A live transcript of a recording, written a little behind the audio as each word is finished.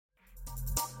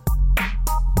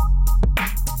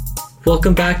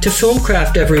Welcome back to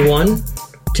Filmcraft, everyone.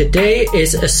 Today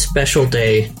is a special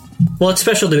day. Well, it's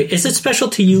special to me. Is it special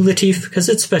to you, Latif? Because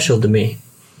it's special to me.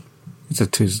 It's a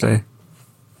Tuesday.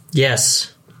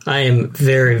 Yes. I am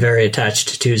very, very attached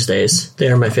to Tuesdays. They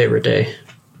are my favorite day.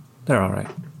 They're all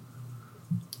right.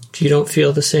 You don't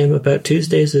feel the same about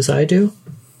Tuesdays as I do?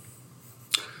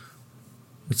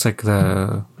 It's like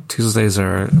the Tuesdays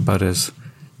are about as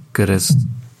good as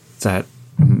that.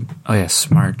 Oh, yeah,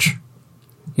 Smarch.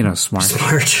 You know, Smarch.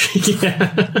 Smarch,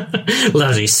 yeah.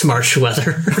 Lousy Smarch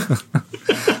weather.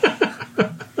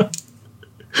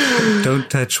 Don't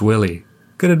touch Willie.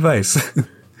 Good advice.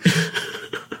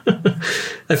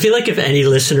 I feel like if any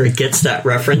listener gets that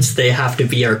reference, they have to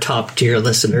be our top tier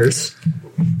listeners.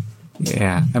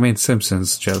 Yeah, I mean,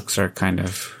 Simpsons jokes are kind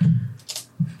of...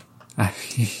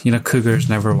 Cougar's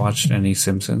never watched any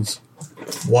Simpsons.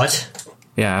 What?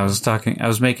 Yeah, I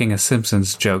was making a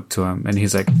Simpsons joke to him, and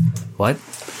he's like, what?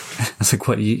 I was like,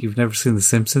 what, you've never seen The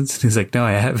Simpsons? And he's like, no,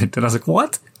 I haven't. And I was like,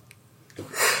 what?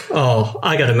 Oh,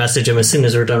 I got to message him as soon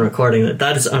as we're done recording.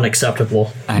 That is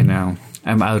unacceptable. I know.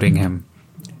 I'm outing him.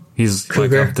 He's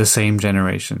Cougar. like of the same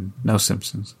generation. No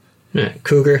Simpsons. Yeah,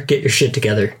 Cougar, get your shit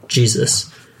together.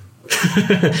 Jesus.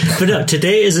 But no,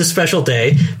 today is a special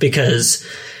day because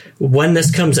when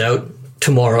this comes out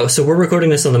tomorrow, so we're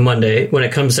recording this on the Monday, when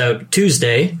it comes out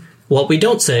Tuesday, What We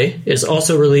Don't Say is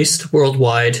also released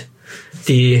worldwide.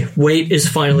 The wait is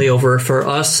finally over for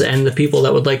us and the people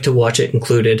that would like to watch it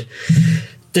included.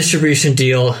 Distribution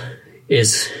deal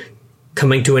is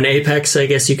coming to an apex, I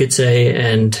guess you could say,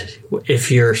 and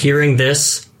if you're hearing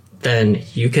this, then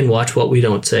you can watch What We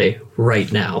Don't Say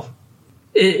right now.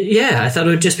 I thought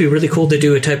it would just be really cool to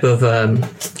do a type of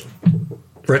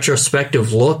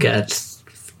retrospective look at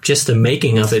just the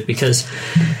making of it, because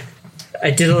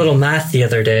I did a little math the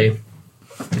other day,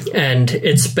 and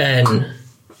it's been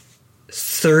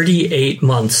 38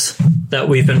 months that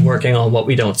we've been working on What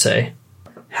We Don't Say.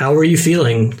 How are you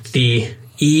feeling the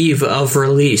eve of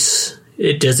release?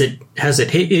 Has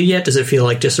it hit you yet? Does it feel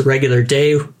like just a regular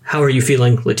day? How are you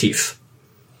feeling, Latif?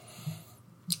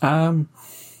 I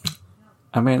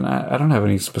mean, I don't have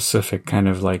any specific kind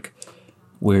of like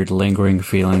weird lingering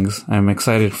feelings. I'm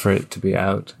excited for it to be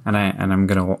out, and I'm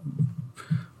gonna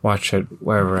watch it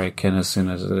wherever I can as soon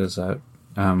as it is out,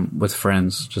 with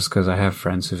friends, just because I have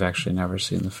friends who've actually never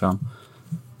seen the film,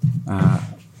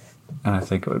 and I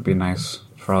think it would be nice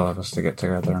for all of us to get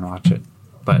together and watch it.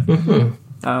 But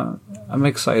I'm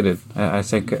excited. I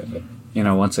think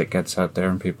once it gets out there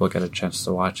and people get a chance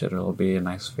to watch it, it'll be a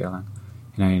nice feeling.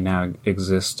 You now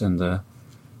exist in the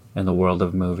world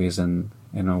of movies and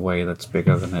in a way that's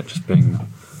bigger than it just being,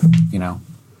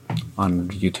 on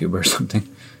YouTube or something.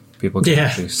 People can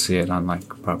actually see it on like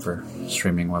proper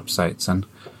streaming websites, and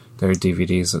there are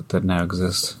DVDs that now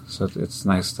exist. So it's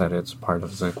nice that it's part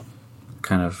of the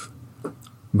kind of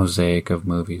mosaic of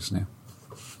movies now.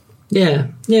 Yeah,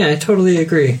 I totally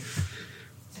agree.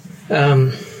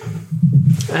 I've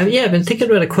been thinking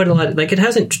about it quite a lot. Like, it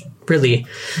hasn't really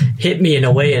hit me in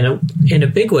a way, in a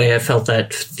big way. I felt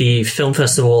that the film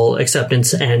festival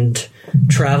acceptance and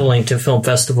traveling to film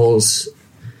festivals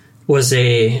was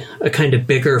a kind of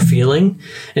bigger feeling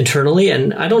internally.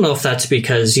 And I don't know if that's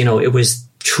because, it was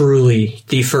truly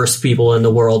the first people in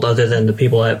the world, other than the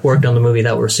people that worked on the movie,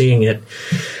 that were seeing it,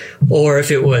 or if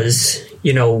it was,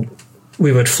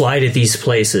 we would fly to these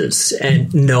places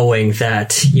and knowing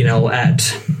that, at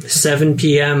 7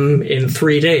 p.m. in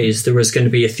 3 days, there was going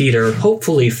to be a theater,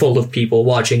 hopefully full of people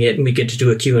watching it, and we get to do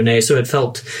a Q&A. So it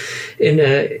felt in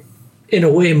a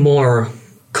way more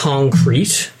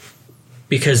concrete,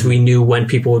 because we knew when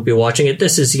people would be watching it.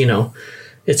 This is,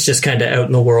 it's just kind of out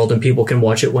in the world and people can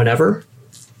watch it whenever.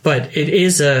 But it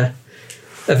is a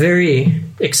very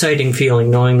exciting feeling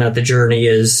knowing that the journey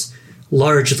is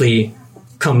largely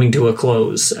coming to a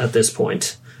close at this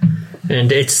point.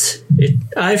 And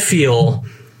I feel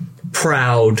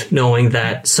proud knowing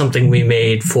that something we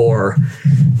made for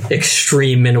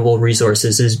extreme minimal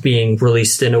resources is being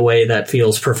released in a way that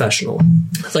feels professional.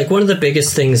 Like, one of the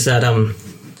biggest things that I'm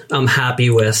happy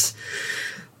with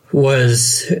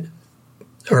is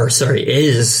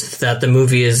that the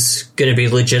movie is going to be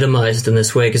legitimized in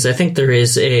this way, because I think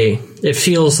it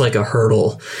feels like a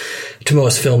hurdle to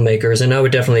most filmmakers, and I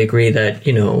would definitely agree that,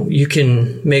 you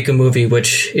can make a movie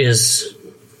which is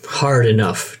hard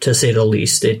enough, to say the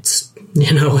least. It's,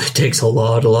 it takes a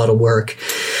lot of work.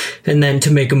 And then to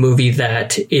make a movie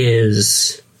that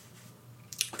is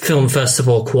film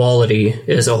festival quality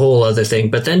is a whole other thing.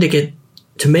 But then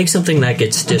to make something that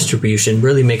gets distribution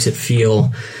really makes it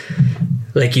feel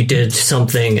like you did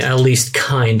something at least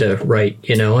kind of right,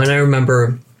 And I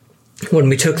remember when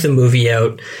we took the movie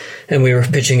out and we were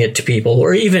pitching it to people,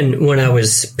 or even when I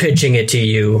was pitching it to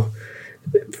you,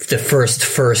 the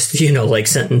first, you know, like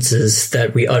sentences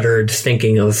that we uttered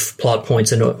thinking of plot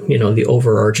points and, you know, the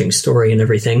overarching story and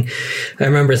everything, I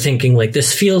remember thinking, like,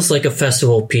 this feels like a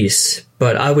festival piece,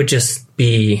 but I would just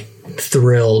be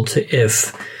thrilled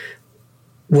if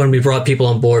when we brought people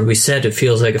on board, we said it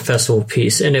feels like a festival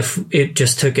piece. And if it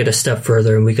just took it a step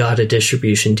further and we got a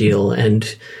distribution deal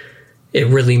and it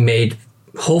really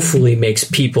hopefully makes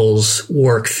people's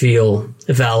work feel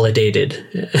validated.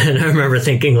 And I remember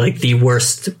thinking, like, the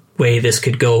worst way this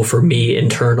could go for me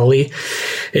internally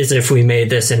is if we made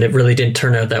this and it really didn't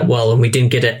turn out that well and we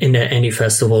didn't get into any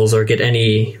festivals or get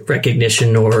any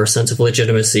recognition or sense of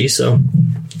legitimacy. So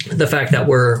the fact that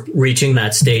we're reaching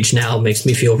that stage now makes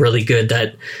me feel really good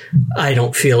that I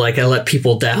don't feel like I let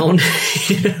people down,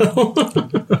 you know?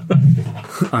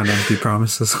 On empty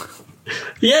promises.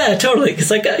 Yeah, totally.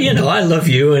 Because, like, you know, I love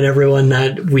you and everyone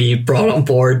that we brought on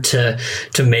board to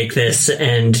make this,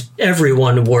 and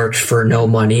everyone worked for no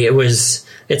money.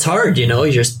 It's hard, you know,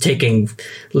 you're just taking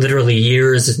literally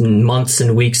years and months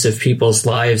and weeks of people's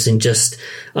lives and just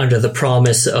under the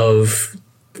promise of,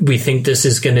 we think this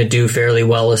is going to do fairly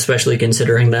well, especially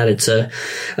considering that it's a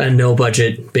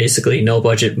basically no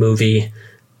budget movie,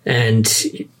 and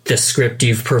the script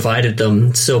you've provided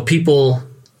them. So people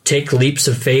take leaps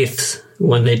of faith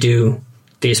when they do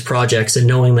these projects, and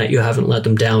knowing that you haven't let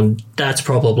them down, that's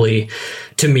probably,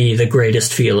 to me, the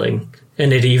greatest feeling.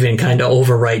 And it even kind of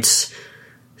overwrites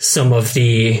some of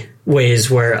the ways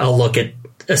where I'll look at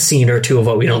a scene or two of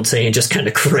what we don't say and just kind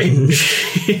of cringe,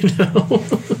 you know?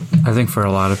 I think for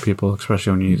a lot of people,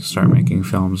 especially when you start making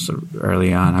films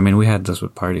early on, I mean, we had this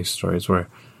with Party Stories where,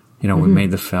 you know, we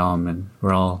made the film and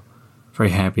we're all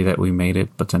very happy that we made it,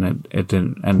 but then it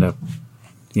didn't end up,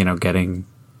 you know, getting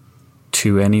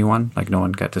to anyone. Like, no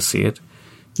one got to see it,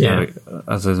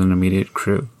 other than immediate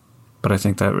crew. But I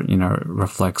think that, you know,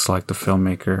 reflects, like, the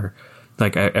filmmaker,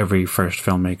 like every first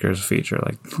filmmaker's feature,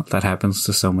 like that happens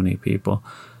to so many people.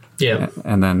 Yeah.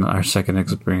 And then our second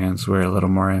experience, we're a little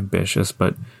more ambitious,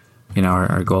 but, you know,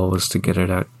 our goal was to get it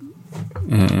out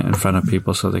in front of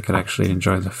people so they could actually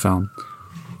enjoy the film.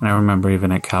 And I remember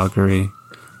even at Calgary,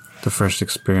 the first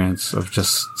experience of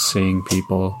just seeing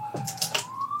people,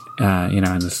 you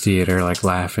know, in the theater, like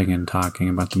laughing and talking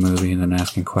about the movie and then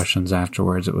asking questions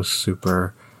afterwards. It was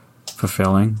super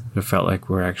fulfilling. It felt like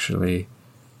we're actually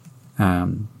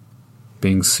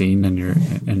being seen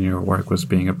and your work was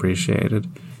being appreciated.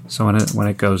 So when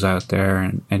it goes out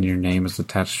there and your name is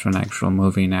attached to an actual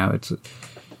movie now,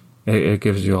 it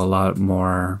gives you a lot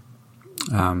more.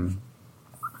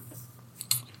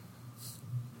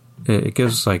 It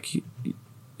gives, like,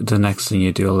 the next thing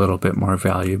you do a little bit more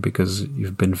value because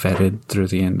you've been vetted through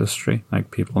the industry.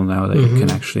 Like, people know that you can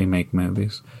actually make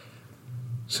movies.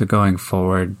 So going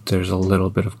forward, there's a little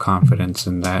bit of confidence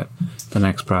in that the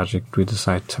next project we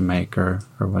decide to make or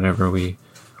whatever we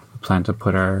plan to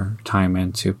put our time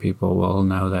into, people will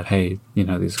know that, hey, you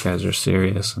know, these guys are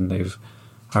serious and they've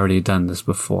already done this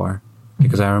before.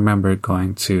 Because I remember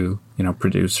going to, you know,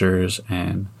 producers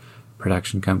and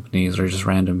production companies or just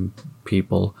random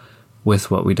people with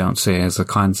what we don't say as a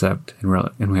concept,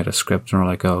 and we had a script and we're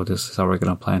like, oh, this is how we're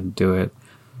going to plan to do it.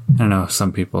 I don't know,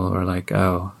 some people were like,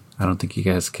 oh, I don't think you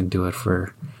guys can do it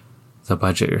for the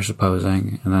budget you're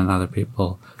supposing. And then other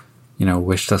people, you know,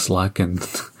 wished us luck and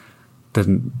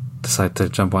didn't decide to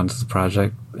jump onto the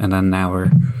project. And then now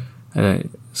we're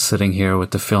sitting here with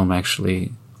the film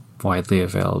actually widely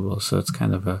available. So it's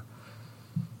kind of a,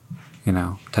 you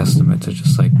know, testament to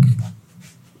just, like,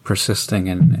 persisting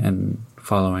and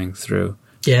following through.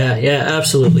 Yeah,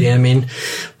 absolutely. I mean,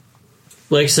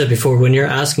 like I said before, when you're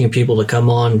asking people to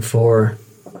come on for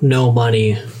no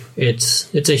money, it's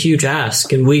a huge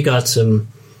ask, and we got some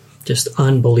just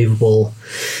unbelievable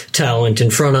talent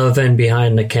in front of and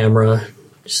behind the camera.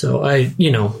 So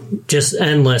just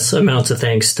endless amounts of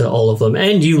thanks to all of them,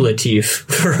 and you, Latif,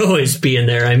 for always being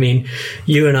there. I mean,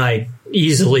 you and I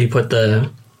easily put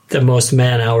the most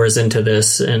man hours into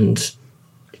this, and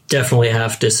definitely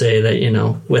have to say that, you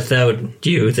know, without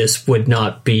you, this would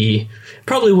not be,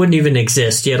 probably wouldn't even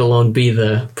exist, yet alone be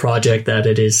the project that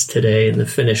it is today and the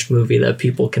finished movie that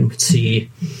people can see.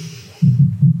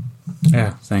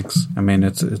 Yeah, thanks. I mean,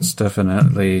 it's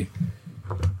definitely,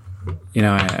 you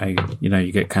know, I you know,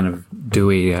 you get kind of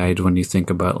dewy-eyed when you think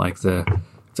about, like, the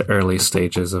early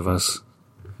stages of us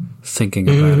thinking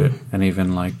about it, and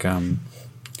even, like,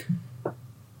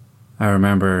 I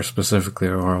remember specifically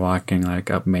we were walking,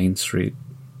 like, up Main Street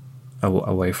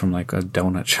away from like a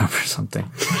donut shop or something.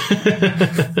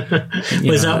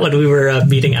 Was that when we were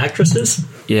meeting actresses?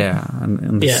 Yeah,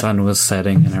 and the sun was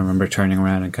setting, and I remember turning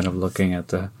around and kind of looking at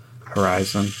the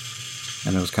horizon,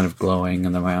 and it was kind of glowing,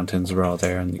 and the mountains were all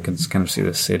there, and you can kind of see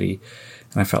the city.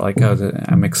 And I felt like,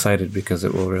 I'm excited because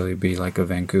it will really be like a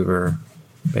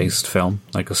Vancouver-based film,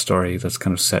 like a story that's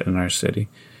kind of set in our city.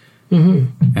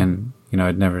 Mm-hmm. And,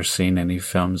 I'd never seen any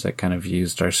films that kind of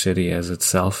used our city as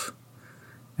itself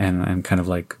and kind of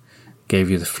like gave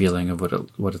you the feeling of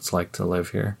what it's like to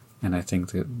live here. And I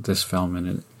think that this film,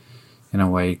 in a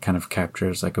way, kind of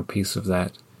captures like a piece of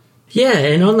that. Yeah,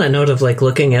 and on that note of like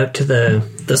looking out to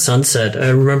the sunset, I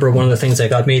remember one of the things that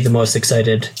got me the most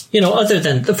excited, other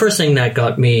than the first thing that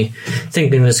got me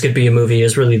thinking this could be a movie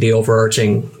is really the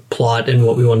overarching plot and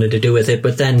what we wanted to do with it.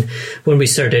 But then when we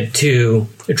started to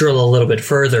drill a little bit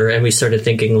further and we started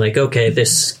thinking like, okay,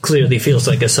 this clearly feels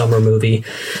like a summer movie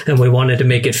and we wanted to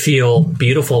make it feel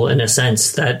beautiful in a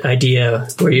sense, that idea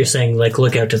where you're saying like,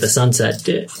 look out to the sunset.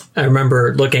 I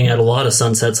remember looking at a lot of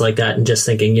sunsets like that and just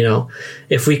thinking,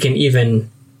 if we can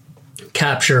even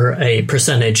capture a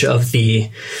percentage of the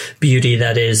beauty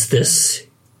that is this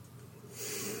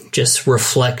just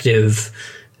reflective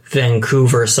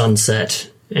Vancouver sunset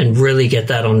and really get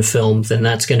that on film, then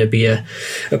that's going to be a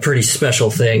pretty special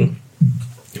thing.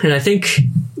 And I think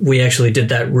we actually did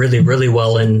that really, really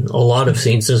well in a lot of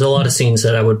scenes. There's a lot of scenes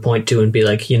that I would point to and be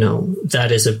like,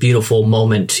 that is a beautiful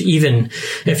moment. Even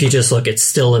if you just look at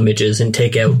still images and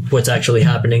take out what's actually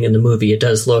happening in the movie, it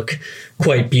does look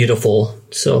quite beautiful.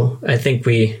 So I think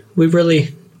we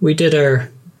did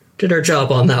our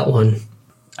job on that one.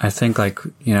 I think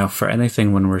for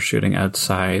anything when we're shooting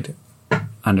outside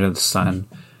under the sun,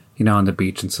 on the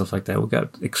beach and stuff like that, we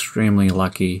got extremely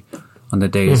lucky on the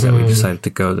days that we decided to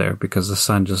go there because the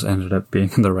sun just ended up being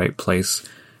in the right place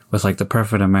with like the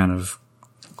perfect amount of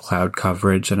cloud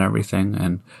coverage and everything.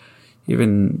 And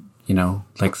even,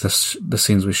 like the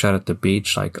scenes we shot at the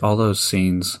beach, like all those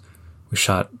scenes we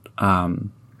shot,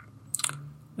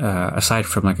 aside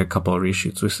from like a couple of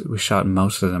reshoots, we shot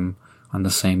most of them on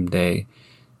the same day,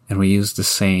 and we used the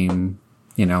same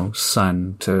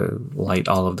sun to light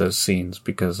all of those scenes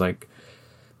because like,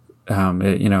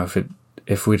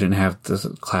 if we didn't have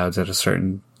the clouds at a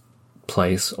certain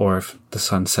place or if the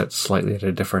sun set slightly at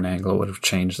a different angle, it would have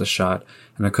changed the shot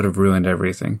and it could have ruined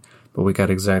everything. But we got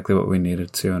exactly what we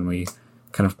needed to, and we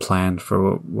kind of planned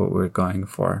for what we were going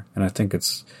for. And I think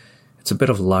it's a bit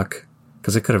of luck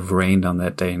because it could have rained on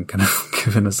that day and kind of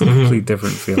given us a completely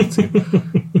different feel too.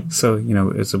 So,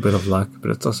 it's a bit of luck,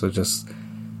 but it's also just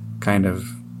kind of,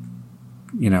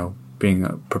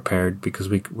 being prepared because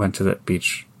we went to that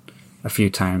beach a few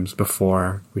times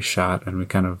before we shot and we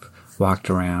kind of walked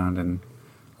around and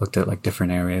looked at like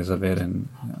different areas of it, and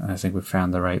I think we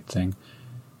found the right thing.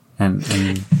 And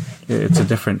it's a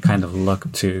different kind of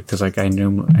look too, because like I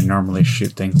normally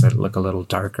shoot things that look a little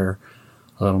darker,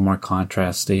 a little more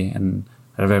contrasty, and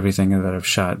out of everything that I've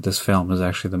shot, this film is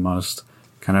actually the most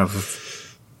kind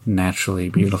of naturally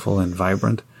beautiful and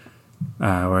vibrant.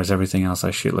 Whereas everything else I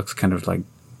shoot looks kind of like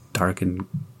dark and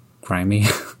grimy.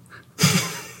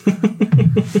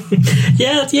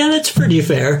 Yeah, that's pretty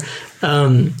fair.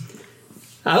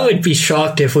 I would be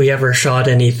shocked if we ever shot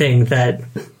anything that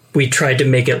we tried to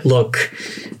make it look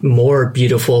more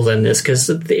beautiful than this, because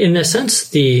in a sense,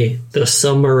 the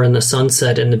summer and the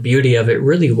sunset and the beauty of it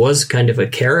really was kind of a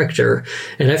character.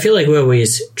 And I feel like we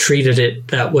always treated it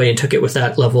that way and took it with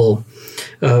that level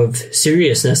of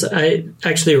seriousness. I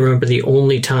actually remember the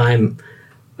only time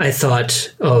I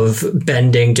thought of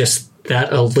bending just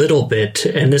that a little bit,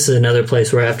 and this is another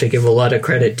place where I have to give a lot of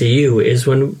credit to you, is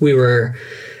when we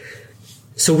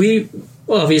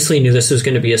obviously knew this was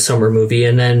going to be a summer movie,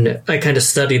 and then I kind of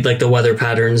studied like the weather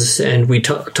patterns, and we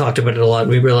talked about it a lot.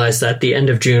 We realized that the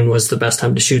end of June was the best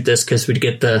time to shoot this because we'd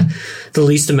get the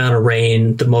least amount of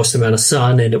rain, the most amount of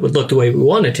sun, and it would look the way we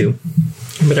wanted to.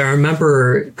 But I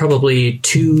remember probably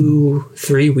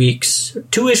 2-3 weeks,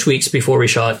 2-ish weeks before we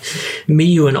shot, me,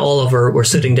 you, and Oliver were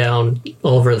sitting down,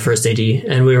 Oliver, the first AD,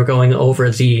 and we were going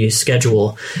over the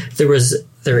schedule. There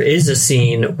is a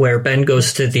scene where Ben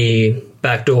goes to the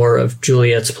back door of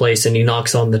Juliet's place and he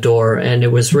knocks on the door, and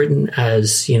it was written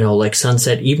as, like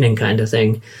sunset evening kind of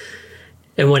thing.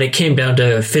 And when it came down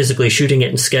to physically shooting it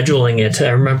and scheduling it, I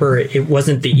remember it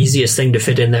wasn't the easiest thing to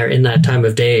fit in there in that time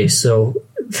of day. So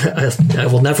I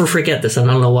will never forget this, and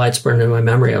I don't know why it's burned in my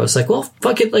memory. I was like, well,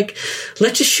 fuck it, like,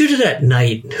 let's just shoot it at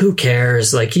night. Who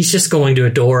cares? Like, he's just going to a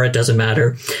door. It doesn't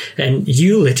matter. And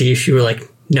you, Latif, you were like,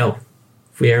 no,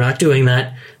 we are not doing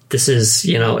that. This is,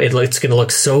 it's going to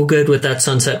look so good with that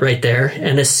sunset right there.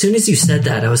 And as soon as you said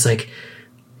that, I was like,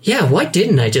 yeah, why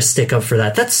didn't I just stick up for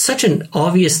that? That's such an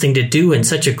obvious thing to do and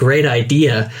such a great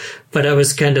idea. But I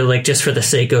was kind of like, just for the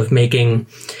sake of making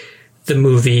the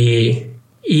movie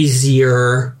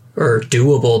easier or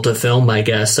doable to film, I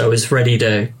guess, I was ready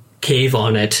to cave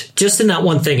on it. Just in that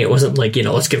one thing, it wasn't like,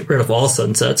 let's get rid of all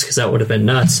sunsets, because that would have been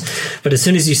nuts. But as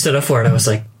soon as you stood up for it, I was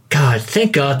like, God,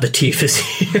 thank God Lateef is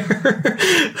here.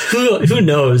 Who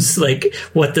knows, like,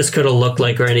 what this could have looked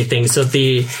like or anything. So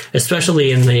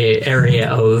especially in the area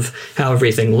of how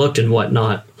everything looked and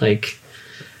whatnot, like,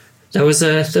 that was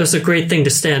a great thing to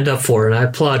stand up for, and I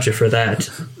applaud you for that.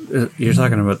 You're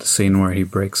talking about the scene where he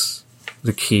breaks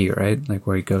the key, right? Like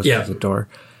where he goes to the door.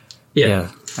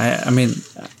 Yeah. I mean,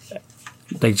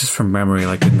 like, just from memory,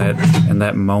 like in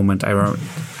that moment, I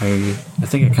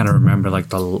think I kind of remember like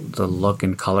the look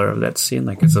and color of that scene.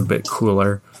 Like, it's a bit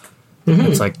cooler. Mm-hmm.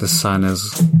 It's like the sun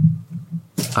is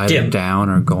either down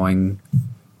or going,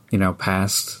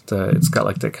 past it's got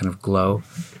like that kind of glow.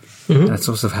 Mm-hmm. And it's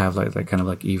supposed to have like that kind of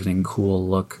like evening cool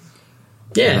look.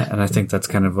 Yeah. And I think that's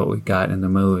kind of what we got in the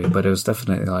movie. But it was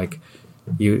definitely like,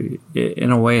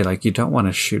 in a way, like, you don't want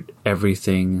to shoot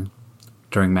everything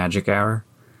during magic hour.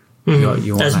 Mm-hmm.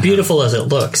 You as beautiful as it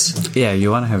looks. Yeah, you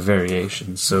want to have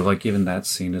variations. So like, even that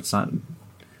scene, it's not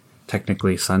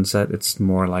technically sunset. It's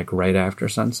more like right after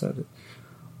sunset.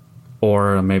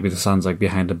 Or maybe the sun's like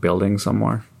behind a building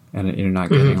somewhere, and you're not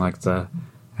getting like the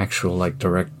actual like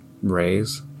direct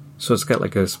rays. So it's got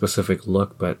like a specific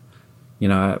look. But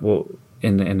in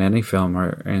any film,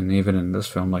 and even in this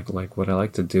film, like what I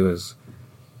like to do is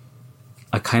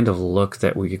a kind of look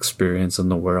that we experience in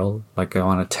the world. Like, I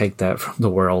want to take that from the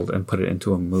world and put it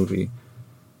into a movie,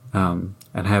 and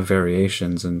have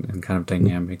variations and kind of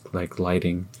dynamic, like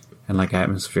lighting and like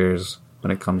atmospheres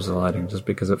when it comes to lighting, just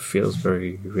because it feels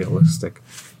very realistic.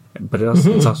 But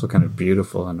it's also kind of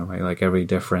beautiful in a way. Like, every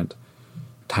different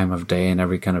time of day and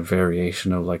every kind of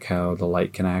variation of like how the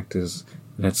light can act is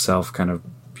in itself kind of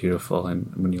beautiful.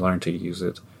 And when you learn to use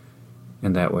it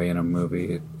in that way in a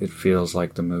movie, it feels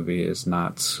like the movie is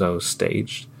not so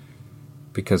staged,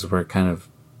 because we're kind of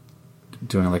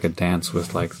doing like a dance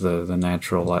with like the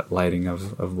natural lighting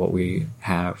of what we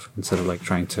have, instead of like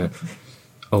trying to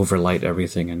overlight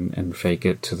everything and fake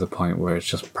it to the point where it's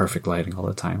just perfect lighting all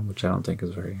the time, which I don't think is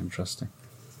very interesting.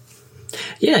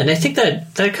 Yeah, and I think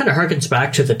that kind of harkens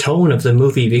back to the tone of the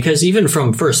movie, because even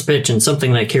from first pitch, and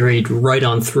something that carried right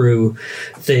on through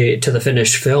to the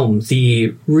finished film,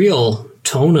 the real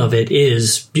tone of it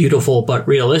is beautiful but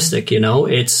realistic.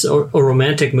 It's a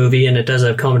romantic movie, and it does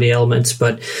have comedy elements,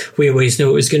 but we always knew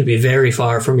it was going to be very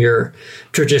far from your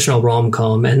traditional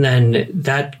rom-com. And then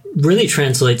that really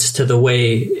translates to the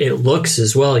way it looks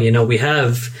as well. We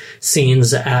have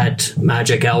scenes at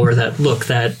magic hour that look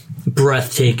that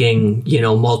breathtaking,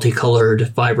 multicolored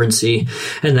vibrancy.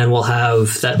 And then we'll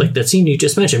have that scene you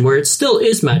just mentioned, where it still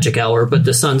is magic hour, but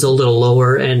the sun's a little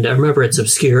lower. And I remember it's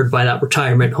obscured by that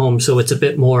retirement home, so it's a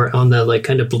bit more on the like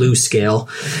kind of blue scale.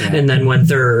 Yeah. And then when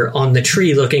they're on the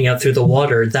tree looking out through the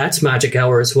water, that's magic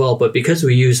hour as well. But because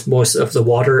we use most of the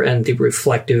water and the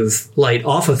reflective light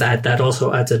off of that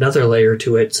also adds another layer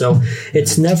to it. So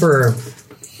it's never,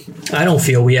 I don't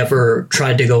feel we ever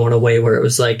tried to go in a way where it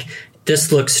was like,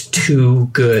 this looks too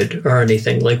good or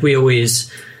anything. Like, we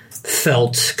always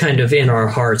felt kind of in our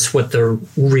hearts what the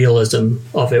realism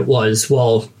of it was,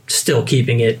 while still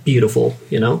keeping it beautiful,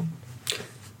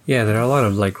 Yeah, there are a lot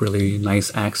of like really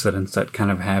nice accidents that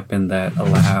kind of happen that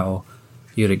allow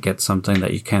you to get something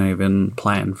that you can't even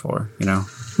plan for,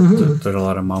 Mm-hmm. There's a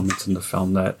lot of moments in the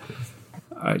film that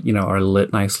are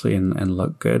lit nicely and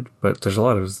look good, but there's a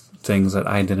lot of things that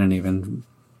I didn't even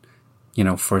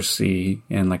foresee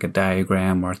in like a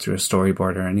diagram or through a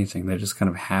storyboard or anything. They just kind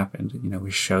of happened.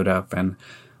 We showed up and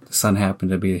the sun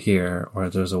happened to be here, or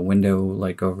there's a window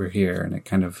like over here, and it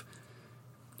kind of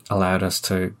allowed us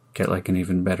to get like an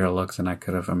even better look than I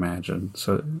could have imagined.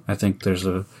 So I think there's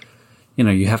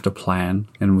you have to plan,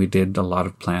 and we did a lot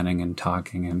of planning and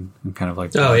talking and kind of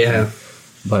like, oh yeah,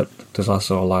 but there's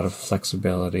also a lot of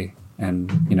flexibility,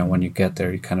 and when you get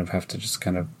there, you kind of have to just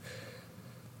kind of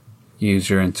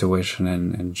use your intuition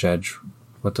and judge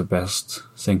what the best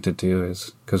thing to do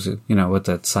is. Because, with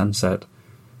that sunset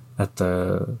at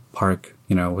the park,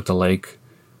 with the lake,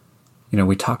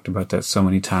 we talked about that so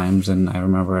many times. And I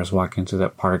remember I was walking through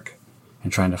that park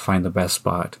and trying to find the best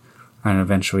spot. And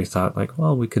eventually thought like,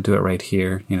 well, we could do it right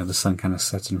here. The sun kind of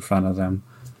sets in front of them.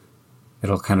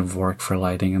 It'll kind of work for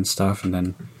lighting and stuff. And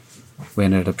then we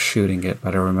ended up shooting it.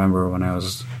 But I remember when I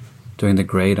was doing the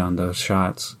grade on those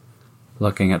shots,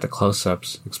 looking at the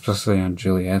close-ups, especially on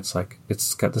Juliet's, like,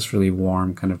 it's got this really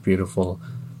warm, kind of beautiful,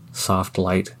 soft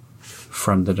light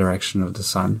from the direction of the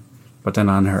sun. But then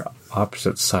on her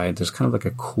opposite side, there's kind of like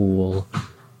a cool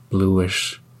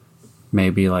bluish,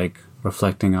 maybe like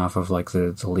reflecting off of like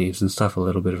the leaves and stuff, a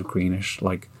little bit of greenish,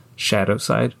 like shadow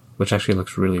side, which actually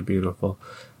looks really beautiful.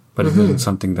 But it wasn't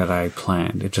something that I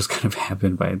planned. It just kind of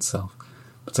happened by itself.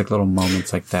 It's like little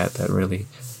moments like that that really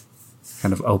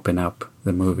kind of open up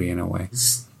the movie in a way.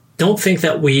 Don't think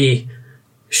that we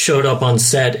showed up on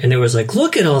set and it was like,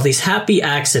 look at all these happy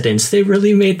accidents. They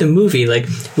really made the movie. Like,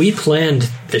 we planned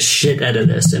the shit out of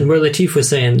this. And where Latif was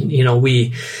saying, you know,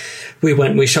 we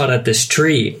went and we shot at this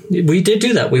tree. We did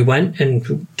do that. We went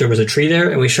and there was a tree there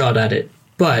and we shot at it.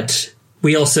 But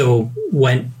we also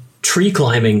went tree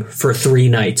climbing for 3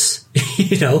 nights,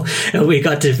 you know, and we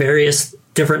got to various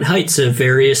different heights of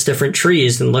various different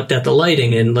trees and looked at the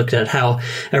lighting and looked at how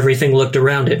everything looked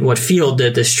around it and what feel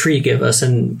did this tree give us.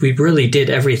 And we really did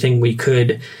everything we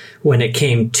could when it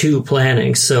came to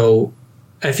planning. So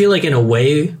I feel like in a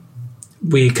way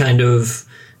we kind of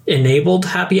enabled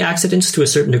happy accidents to a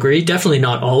certain degree. Definitely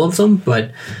not all of them,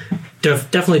 but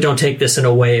definitely don't take this in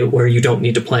a way where you don't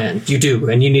need to plan. You do,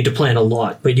 and you need to plan a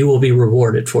lot, but you will be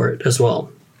rewarded for it as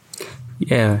well.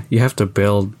 Yeah, you have to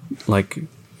build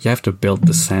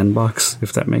the sandbox,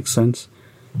 if that makes sense.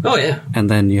 Oh, yeah. And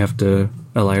then you have to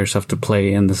allow yourself to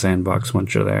play in the sandbox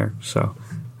once you're there. So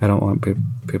I don't want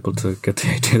people to get the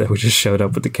idea that we just showed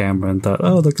up with the camera and thought,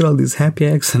 oh, look at all these happy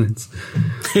accidents.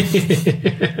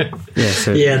 Yeah,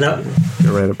 so yeah,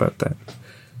 you're right about that.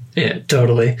 Yeah,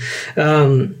 totally.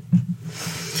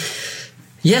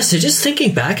 Yeah, so just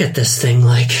thinking back at this thing,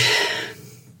 like,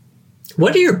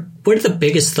 what are the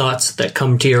biggest thoughts that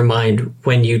come to your mind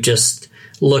when you just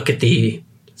look at the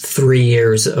 3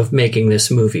 years of making this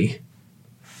movie?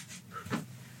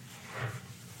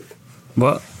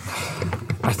 Well,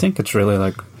 I think it's really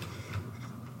like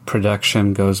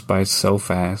production goes by so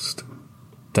fast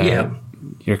that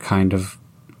you're kind of,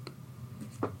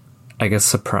 I guess,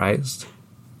 surprised.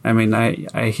 I mean,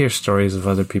 I hear stories of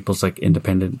other people's like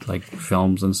independent like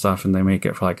films and stuff, and they make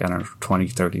it for like, I don't know,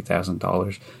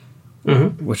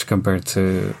 $20,000-$30,000, which compared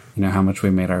to, you know, how much we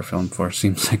made our film for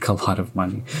seems like a lot of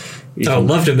money. I would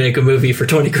love to make a movie for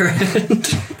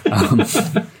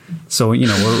 $20,000. So, you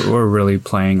know, we're really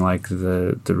playing like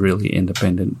the really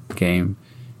independent game,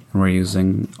 and we're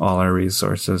using all our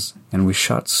resources, and we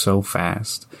shot so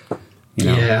fast. You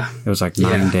know, it was like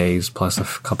 9 days plus a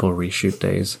couple of reshoot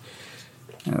days.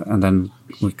 And then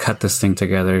we cut this thing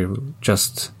together,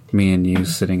 just me and you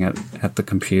sitting at the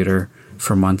computer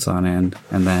for months on end.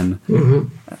 And then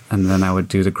I would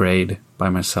do the grade by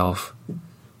myself.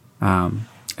 And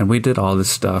we did all this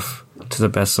stuff to the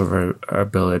best of our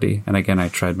ability. And again, I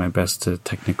tried my best to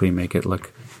technically make it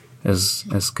look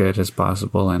as good as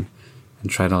possible and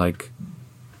try to like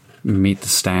meet the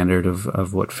standard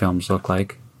of what films look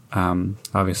like.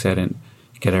 Obviously I didn't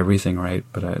get everything right,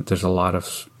 but there's a lot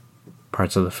of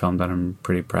parts of the film that I'm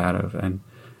pretty proud of. And,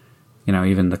 you know,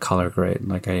 even the color grade,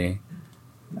 like I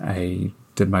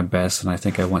did my best, and I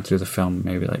think I went through the film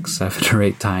maybe like 7 or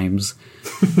 8 times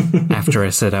after I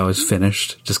said I was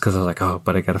finished, just because I was like, oh,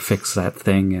 but I gotta fix that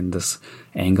thing and this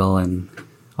angle and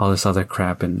all this other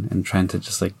crap, and trying to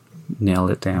just like nail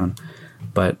it down.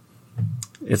 But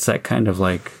it's that kind of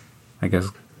like, I guess,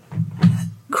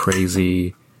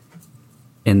 crazy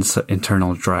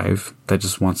internal drive that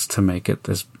just wants to make it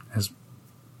as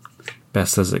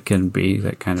best as it can be,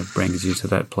 that kind of brings you to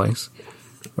that place.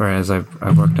 Whereas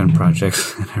I've worked on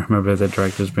projects, and I remember the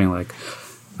directors being like,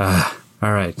 all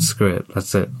right, screw it,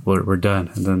 that's it, we're done.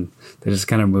 And then they just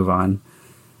kind of move on.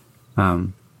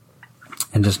 And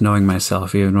just knowing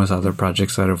myself, even with other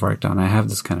projects that I've worked on, I have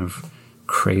this kind of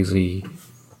crazy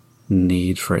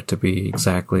need for it to be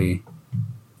exactly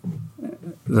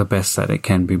the best that it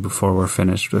can be before we're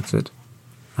finished with it.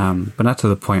 But not to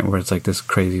the point where it's like this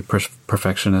crazy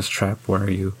perfectionist trap where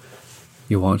you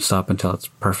won't stop until it's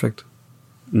perfect.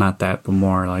 Not that, but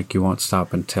more like you won't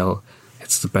stop until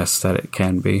it's the best that it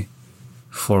can be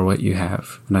for what you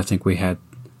have. And I think we had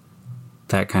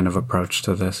that kind of approach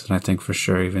to this. And I think for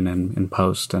sure, even in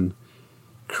post and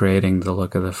creating the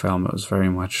look of the film, it was very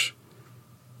much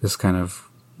this kind of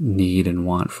need and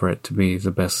want for it to be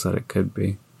the best that it could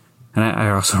be. And I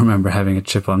also remember having a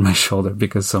chip on my shoulder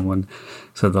because someone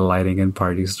said the lighting in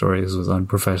Party Stories was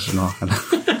unprofessional.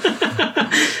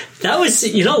 That was,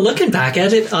 you know, looking back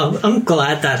at it, I'm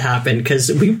glad that happened,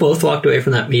 because we both walked away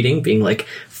from that meeting being like,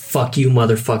 fuck you,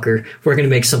 motherfucker. We're going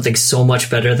to make something so much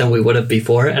better than we would have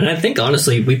before. And I think,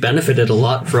 honestly, we benefited a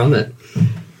lot from it.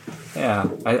 Yeah,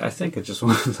 I think it's just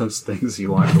one of those things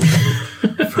you want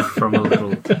from a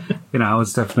little, you know, I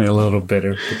was definitely a little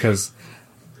bitter because,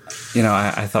 you know,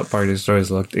 I thought Party Stories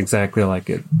looked exactly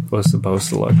like it was supposed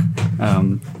to look.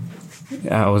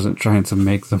 I wasn't trying to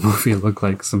make the movie look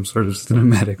like some sort of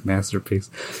cinematic masterpiece.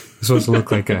 It's supposed to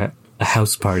look like a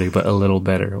house party, but a little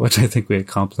better, which I think we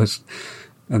accomplished.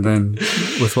 And then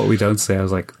with What We Don't Say, I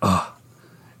was like, oh,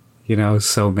 I was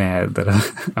so mad that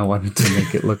I wanted to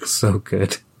make it look so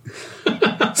good.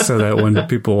 So that when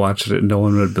people watched it, no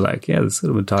one would be like, yeah, the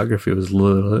cinematography was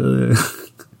little.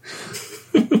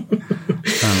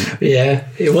 Yeah.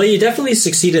 Well, you definitely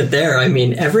succeeded there. I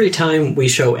mean, every time we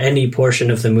show any portion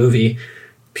of the movie,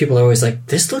 people are always like,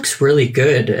 this looks really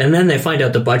good. And then they find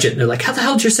out the budget and they're like, how the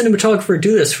hell did your cinematographer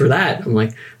do this for that? I'm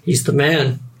like, he's the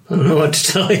man. I don't know what to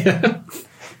tell you.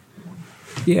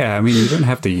 Yeah, I mean, you don't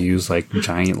have to use like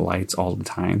giant lights all the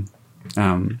time.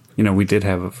 We did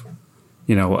have,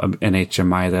 an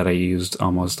HMI that I used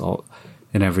almost all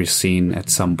in every scene at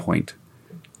some point,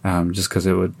 just because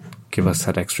it would give us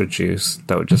that extra juice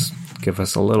that would just give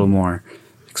us a little more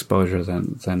exposure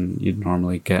than you'd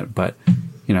normally get. But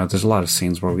there's a lot of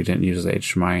scenes where we didn't use the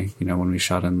HMI. When we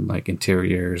shot in like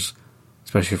interiors,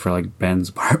 especially for like Ben's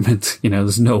apartment,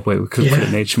 there's no way we could put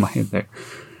an HMI in there.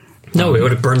 No, we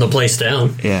would have burned the place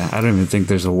down. Yeah, I don't even think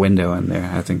there's a window in there.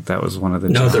 I think that was one of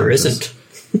the challenges. There isn't.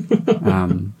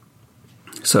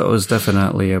 So it was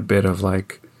definitely a bit of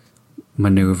like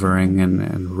maneuvering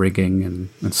and rigging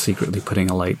and secretly putting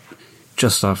a light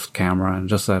just off camera and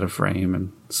just out of frame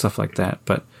and stuff like that.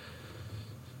 But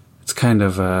it's kind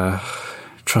of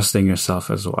trusting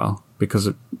yourself as well, because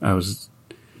I was,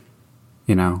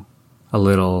 a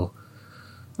little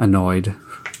annoyed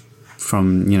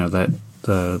from, that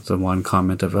the one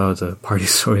comment of, oh, the Party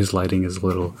Stories lighting looks a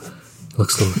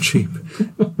little cheap.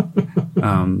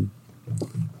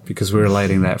 Because we were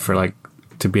lighting that for like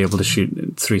to be able to shoot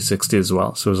 360 as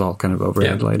well, so it was all kind of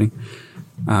overhead lighting.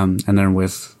 And then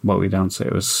with What We Don't Say,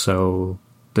 it was so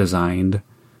designed,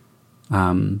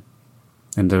 and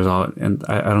I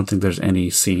don't think there's any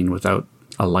scene without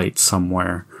a light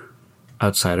somewhere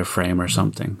outside a frame or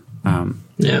something. And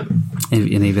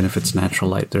even if it's natural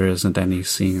light, there isn't any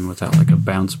scene without like a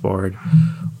bounce board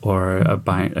or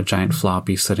a giant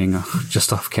floppy sitting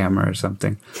just off camera or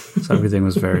something. So everything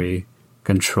was very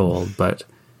controlled, but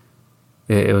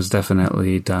it was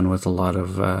definitely done with a lot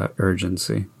of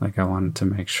urgency. Like, I wanted to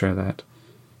make sure that,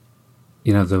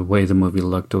 the way the movie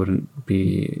looked wouldn't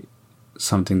be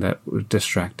something that would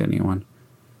distract anyone.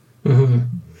 Mm-hmm.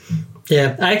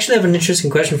 Yeah, I actually have an interesting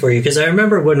question for you, because I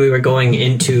remember when we were going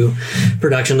into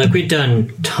production, like, we'd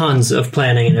done tons of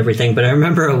planning and everything, but I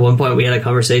remember at one point we had a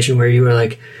conversation where you were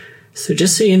like, so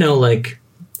just so you know, like,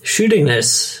 shooting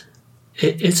this,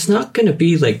 it's not going to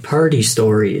be like Party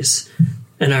Stories.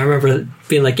 And I remember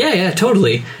being like, yeah,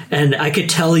 totally. And I could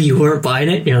tell you weren't buying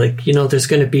it. You're like, there's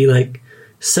going to be like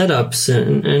setups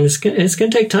and it's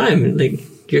going to take time. And like,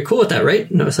 you're cool with that, right?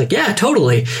 And I was like, yeah,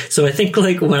 totally. So I think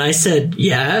like when I said,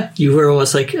 yeah, you were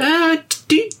almost like,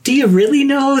 do you really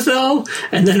know though?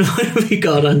 And then when we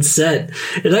got on set,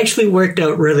 it actually worked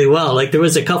out really well. Like, there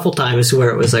was a couple times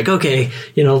where it was like, okay,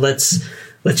 let's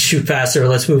shoot faster,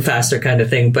 let's move faster kind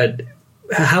of thing. But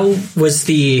how was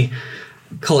the,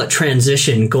 call it,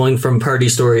 transition going from Party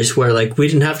Stories, where like we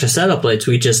didn't have to set up lights,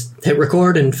 we just hit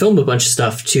record and film a bunch of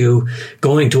stuff, to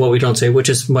going to What We Don't Say, which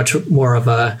is much more of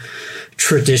a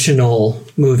traditional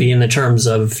movie in the terms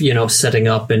of, setting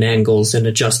up and angles and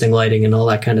adjusting lighting and all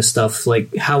that kind of stuff?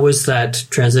 Like, how was that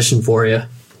transition for you?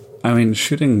 I mean,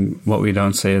 shooting What We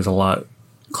Don't Say is a lot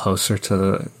closer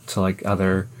to like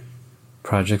other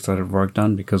projects that I've worked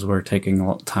on, because we're taking a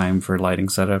lot of time for lighting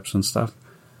setups and stuff.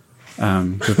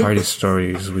 The Party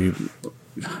Stories, we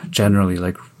generally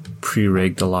like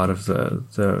pre-rigged a lot of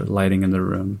the lighting in the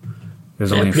room.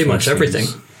 There's only pretty much scenes. Everything.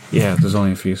 Yeah, there's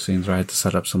only a few scenes where I had to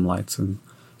set up some lights and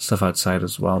stuff outside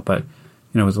as well. But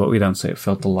with What We Don't Say, it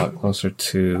felt a lot closer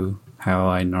to how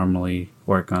I normally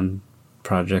work on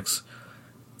projects.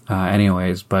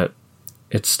 Anyways, but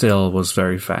it still was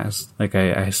very fast. Like,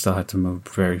 I still had to move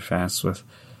very fast with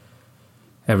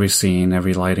every scene,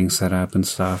 every lighting setup and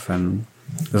stuff, and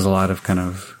there's a lot of kind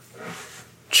of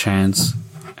chance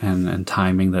and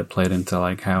timing that played into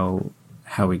like how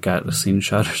we got the scene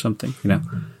shot or something,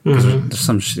 because there's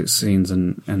some scenes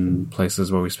in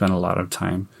places where we spent a lot of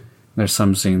time. There's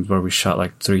some scenes where we shot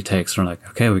like 3 takes and we're like,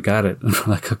 okay, we got it. And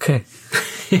we're like, okay.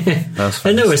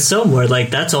 And there was some where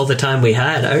like that's all the time we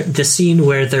had. The scene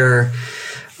where they're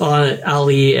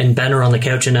Ali and Ben are on the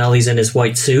couch and Ali's in his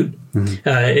white suit. Mm-hmm.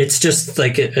 It's just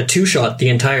like a 2-shot the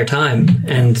entire time.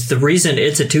 And the reason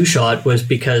it's a 2-shot was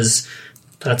because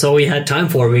that's all we had time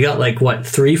for. We got like,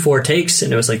 3-4 takes,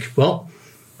 and it was like, well,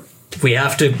 we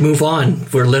have to move on.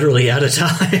 We're literally out of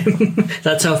time.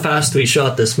 That's how fast we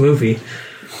shot this movie.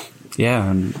 Yeah,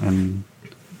 and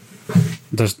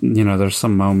there's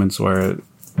some moments where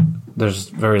there's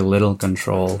very little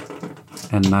control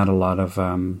and not a lot of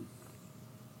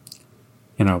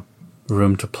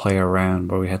room to play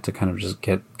around, where we had to kind of just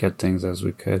get things as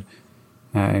we could.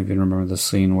 I even remember the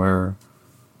scene where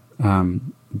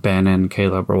Ben and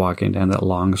Caleb were walking down that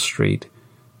long street.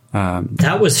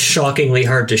 That was shockingly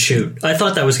hard to shoot. I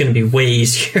thought that was going to be way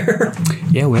easier.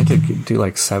 Yeah, we had to do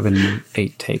like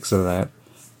 7-8 takes of that.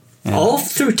 And all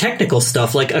through technical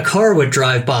stuff, like a car would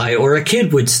drive by or a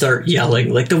kid would start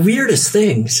yelling, like the weirdest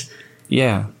things.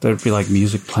 Yeah, there'd be like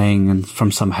music playing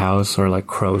from some house, or like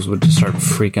crows would just start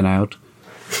freaking out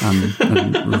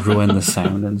and ruin the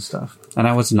sound and stuff. And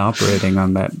I wasn't operating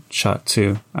on that shot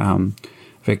too.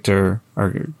 Victor,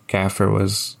 our gaffer,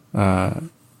 was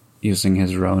using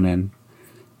his Ronin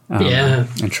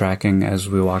and tracking as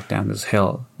we walked down this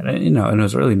hill. And and it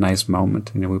was a really nice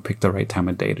moment. We picked the right time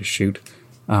of day to shoot,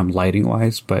 lighting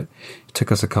wise, but it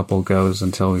took us a couple goes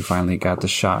until we finally got the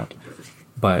shot.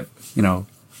 But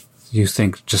you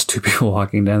think just two people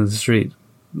walking down the street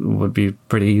would be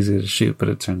pretty easy to shoot, but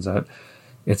it turns out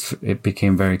it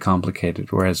became very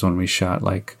complicated. Whereas when we shot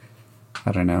like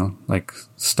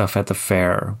stuff at the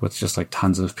fair with just like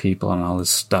tons of people and all this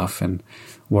stuff and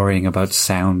worrying about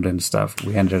sound and stuff,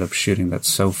 we ended up shooting that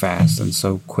so fast and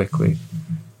so quickly.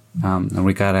 And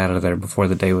we got out of there before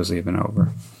the day was even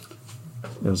over.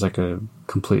 It was like a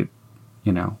complete,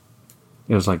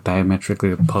 it was like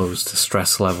diametrically opposed to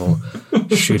stress level,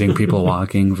 shooting people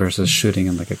walking versus shooting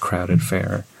in like a crowded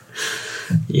fair.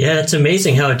 Yeah, it's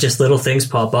amazing how just little things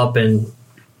pop up and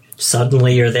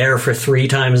suddenly you're there for 3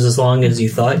 times as long as you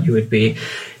thought you would be.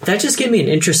 That just gave me an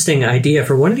interesting idea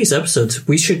for one of these episodes.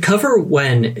 We should cover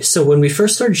when we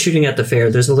first started shooting at the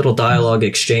fair, there's a little dialogue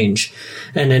exchange.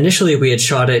 And initially we had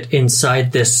shot it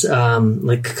inside this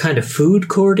like kind of food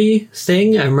courty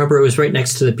thing. I remember it was right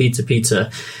next to the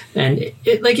Pizza. And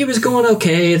it was going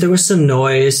okay. There was some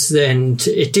noise and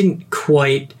it didn't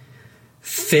quite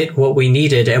fit what we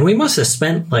needed. And we must have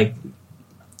spent like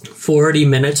 40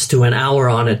 minutes to an hour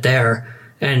on it there.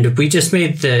 And we just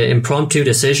made the impromptu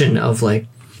decision of like,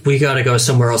 we got to go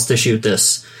somewhere else to shoot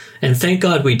this. And thank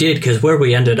God we did, because where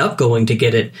we ended up going to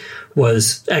get it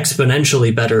was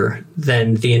exponentially better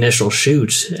than the initial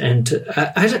shoot. And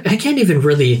I can't even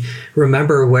really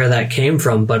remember where that came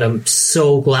from, but I'm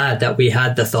so glad that we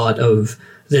had the thought of,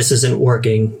 this isn't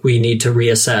working, we need to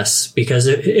reassess. Because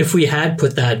if we had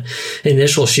put that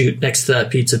initial shoot next to that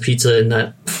pizza in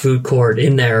that food court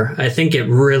in there, I think it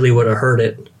really would have hurt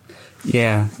it.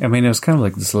 Yeah, I mean, it was kind of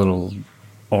like this little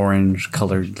orange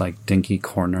colored, like dinky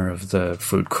corner of the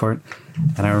food court.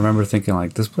 And I remember thinking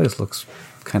like, this place looks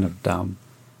kind of dumb.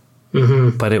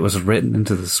 Mm-hmm. But it was written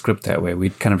into the script that way.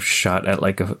 We'd kind of shot at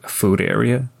like a food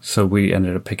area. So we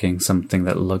ended up picking something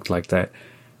that looked like that.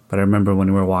 But I remember when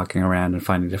we were walking around and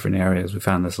finding different areas, we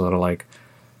found this little like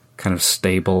kind of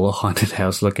stable haunted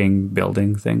house looking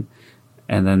building thing.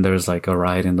 And then there was like a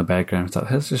ride in the background. I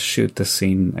thought, let's just shoot this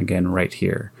scene again right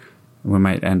here. We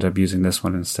might end up using this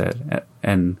one instead.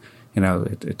 And,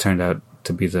 it turned out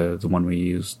to be the one we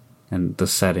used. And the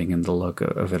setting and the look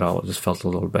of it all just felt a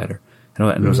little better.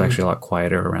 And it was actually a lot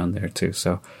quieter around there too.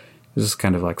 So it was just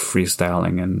kind of like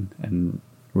freestyling and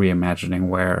reimagining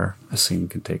where a scene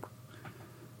could take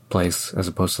place as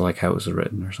opposed to like how it was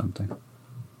written or something.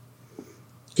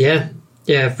 Yeah,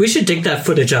 we should dig that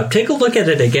footage up. Take a look at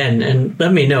it again and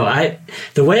let me know.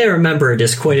 The way I remember it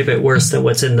is quite a bit worse than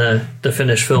what's in the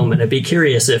finished film, and I'd be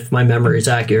curious if my memory is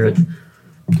accurate.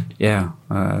 Yeah,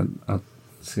 I'll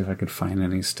see if I could find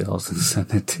any stills and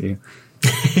send it to you.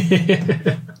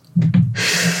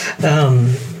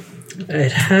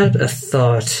 I'd had a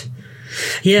thought.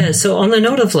 Yeah, so on the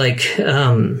note of like,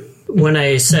 when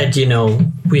I said,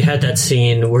 we had that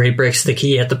scene where he breaks the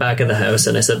key at the back of the house,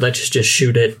 and I said, let's just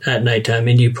shoot it at nighttime,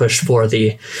 and you pushed for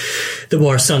the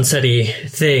more sunsetty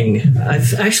thing.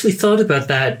 I've actually thought about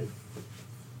that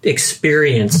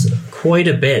experience quite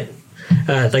a bit.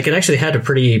 It actually had a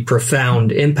pretty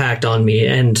profound impact on me.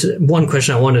 And one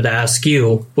question I wanted to ask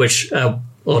you, which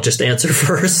I'll just answer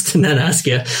first and then ask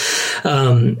you,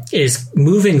 is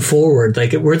moving forward,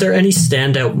 were there any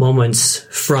standout moments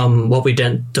from What We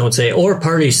Don't Say or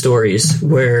Party Stories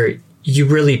where you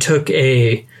really took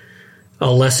a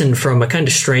lesson from a kind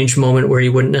of strange moment where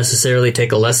you wouldn't necessarily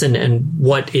take a lesson, and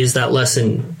what is that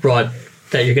lesson brought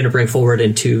that you're going to bring forward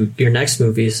into your next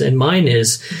movies? And mine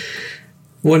is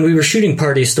when we were shooting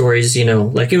Party Stories,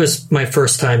 it was my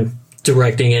first time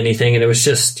directing anything, and it was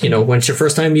just, when it's your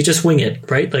first time, you just wing it,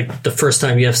 right? Like the first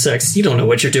time you have sex, you don't know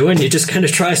what you're doing, you just kind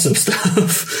of try some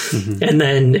stuff. Mm-hmm. And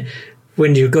then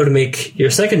when you go to make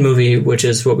your second movie, which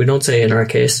is What We Don't Say in our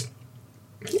case,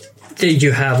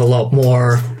 you have a lot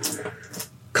more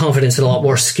confidence and a lot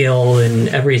more skill in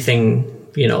everything.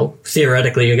 You know,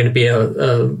 theoretically, you're going to be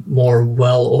a more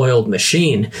well-oiled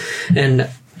machine. And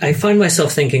I find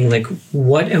myself thinking, like,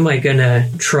 what am I going to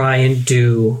try and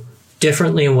do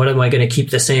differently, and what am I going to keep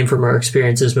the same from our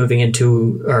experiences moving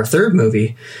into our third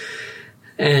movie?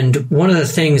 And one of the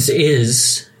things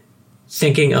is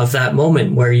thinking of that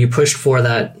moment where you pushed for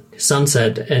that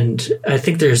sunset. And I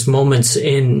think there's moments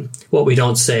in What We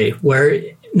Don't Say where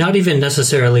not even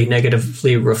necessarily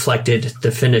negatively reflected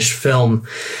the finished film,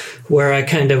 where I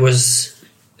kind of was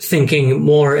thinking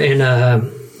more in a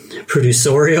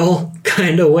producerial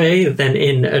kind of way than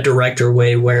in a director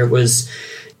way, where it was,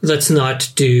 let's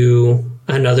not do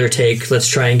another take. Let's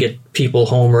try and get people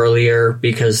home earlier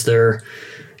because they're,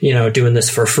 you know, doing this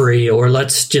for free, or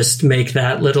let's just make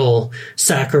that little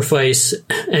sacrifice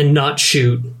and not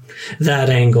shoot that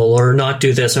angle, or not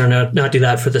do this or not do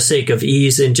that for the sake of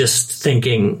ease. And just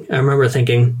thinking, I remember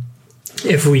thinking,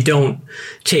 if we don't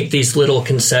take these little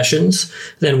concessions,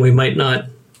 then we might not,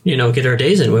 you know, get our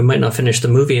days in. We might not finish the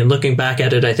movie. And looking back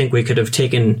at it, I think we could have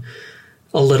taken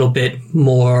a little bit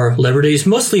more liberties,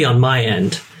 mostly on my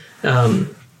end,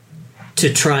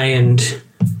 to try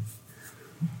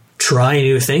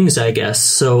new things, I guess.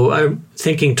 So I'm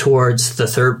thinking towards the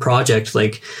third project,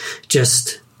 like,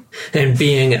 just, and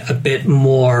being a bit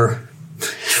more,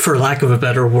 for lack of a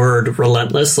better word,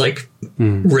 relentless, like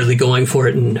really going for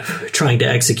it and trying to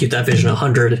execute that vision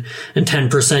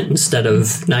 110% instead of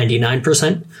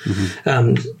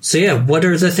 99%. So yeah, what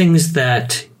are the things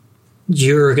that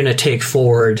you're going to take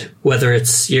forward, whether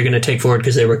it's you're going to take forward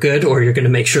because they were good, or you're going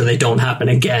to make sure they don't happen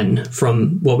again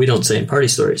from What We Don't Say in Party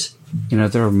Stories? You know,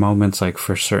 there are moments, like,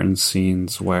 for certain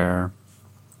scenes where,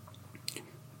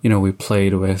 you know, we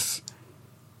played with,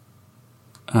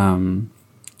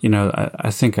 you know,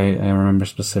 I think I remember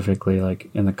specifically, like,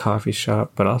 in the coffee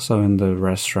shop, but also in the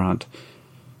restaurant,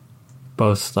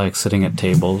 both, like, sitting at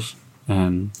tables,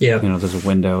 and, you know, there's a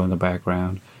window in the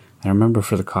background. I remember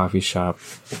for the coffee shop,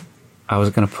 I was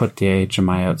going to put the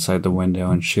HMI outside the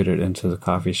window and shoot it into the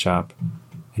coffee shop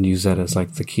and use that as,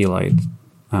 like, the key light.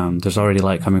 There's already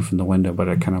light coming from the window, but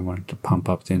I kind of wanted to pump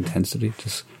up the intensity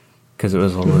just because it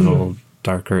was a little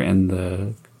darker in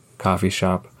the coffee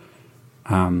shop.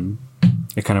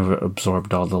 It kind of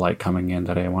absorbed all the light coming in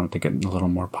that I wanted to get a little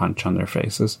more punch on their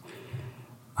faces.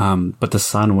 But the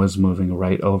sun was moving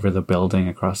right over the building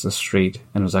across the street,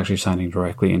 and it was actually shining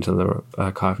directly into the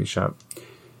coffee shop.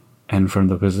 And from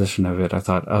the position of it, I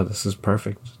thought, oh, this is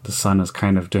perfect. The sun is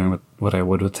kind of doing what I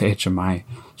would with the HMI.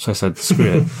 So I said,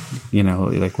 screw it. You know,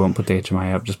 like, won't put the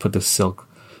HMI up, just put the silk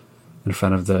in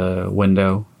front of the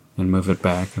window and move it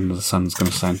back, and the sun's going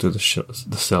to shine through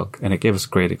the silk. And it gave us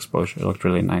great exposure. It looked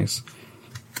really nice.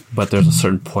 But there's a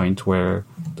certain point where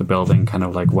the building kind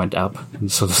of, like, went up, and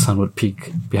so the sun would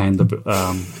peek behind the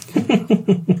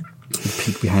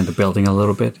building a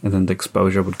little bit, and then the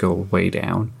exposure would go way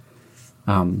down.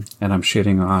 And I'm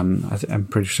shooting on, I'm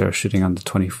pretty sure I was shooting on the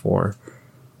 24.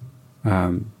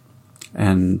 And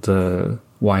the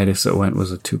widest it went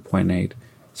was a 2.8.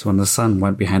 So when the sun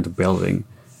went behind the building,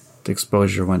 the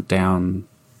exposure went down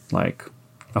like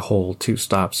a whole 2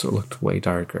 stops, so it looked way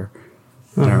darker.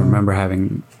 And I remember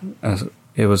having,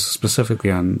 it was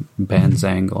specifically on Ben's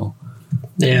angle,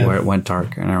 where it went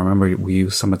dark. And I remember we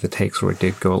used some of the takes where it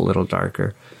did go a little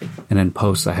darker. And in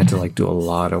post, I had to, like, do a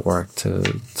lot of work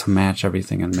to match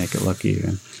everything and make it look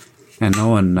even. And no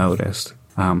one noticed.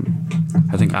 I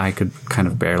think I could kind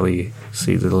of barely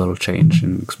see the little change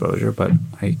in exposure, but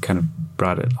I kind of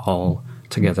brought it all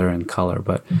together in color.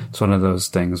 But it's one of those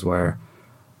things where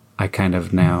I kind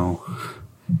of now,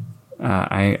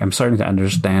 I'm starting to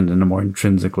understand in a more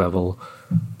intrinsic level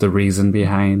the reason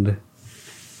behind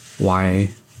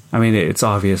why. I mean, it's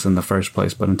obvious in the first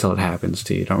place, but until it happens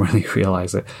to you, you don't really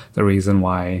realize it. The reason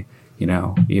why, you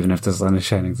know, even if the sun is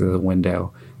shining through the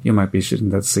window, you might be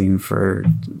shooting that scene for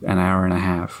an hour and a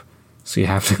half. So you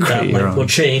have to create your own. That will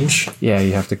change. Yeah,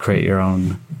 you have to create your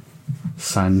own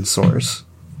sun source.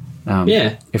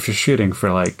 If you're shooting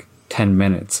for like 10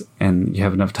 minutes and you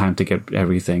have enough time to get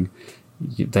everything,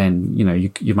 then, you know,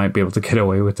 you might be able to get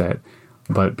away with that.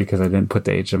 But because I didn't put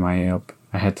the HMI up,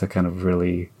 I had to kind of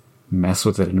really mess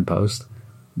with it in post.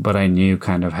 But I knew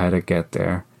kind of how to get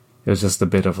there. It was just a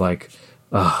bit of like,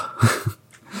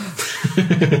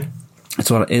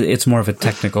 it's more of a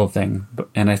technical thing,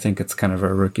 and I think it's kind of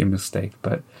a rookie mistake,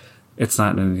 but it's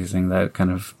not anything that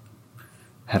kind of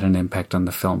had an impact on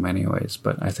the film anyways.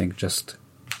 But I think just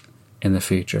in the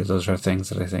future, those are things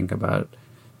that I think about,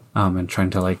 and trying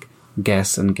to, like,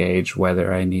 guess and gauge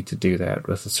whether I need to do that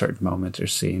with a certain moment or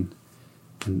scene,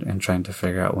 and trying to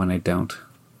figure out when I don't.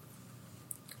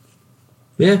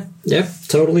 Yeah,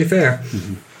 totally fair.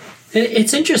 Mm-hmm.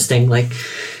 It's interesting, like,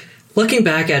 looking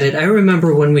back at it, I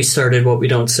remember when we started What We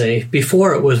Don't Say,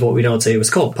 before it was What We Don't Say, it was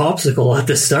called Popsicle at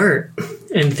the start,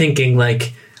 and thinking,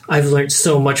 like, I've learned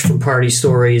so much from Party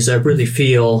Stories. I really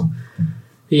feel,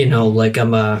 like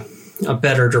I'm a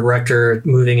better director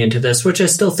moving into this, which I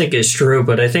still think is true,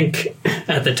 but I think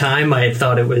at the time I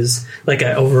thought it was, like,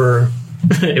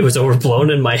 it was overblown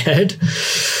in my head.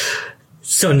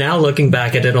 So now looking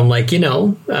back at it, I'm like,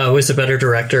 I was a better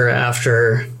director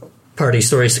after Party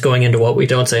Stories going into What We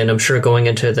Don't Say, and I'm sure going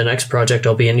into the next project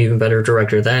I'll be an even better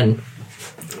director then.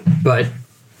 But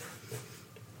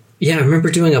yeah, I remember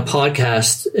doing a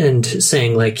podcast and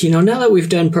saying, like, now that we've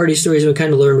done Party Stories, we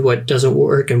kind of learned what doesn't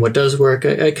work and what does work.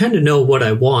 I kind of know what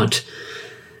I want.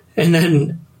 And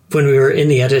then when we were in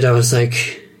the edit, I was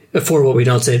like, for What We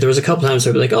Don't Say, there was a couple times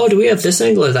where we'd be like, oh, do we have this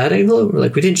angle or that angle? We're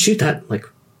like, we didn't shoot that. I'm like,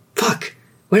 fuck.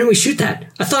 Why didn't we shoot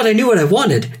that? I thought I knew what I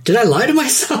wanted. Did I lie to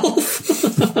myself?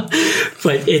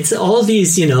 But it's all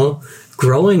these,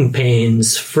 growing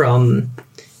pains from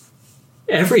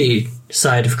every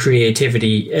side of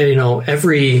creativity.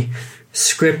 Every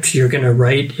script you're going to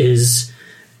write is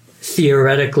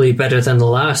theoretically better than the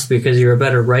last because you're a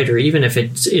better writer. Even if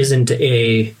it isn't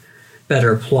a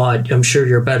better plot, I'm sure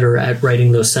you're better at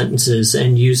writing those sentences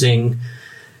and using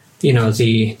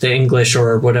the English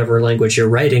or whatever language you're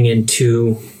writing in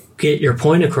to get your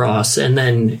point across. And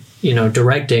then,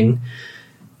 directing,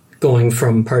 going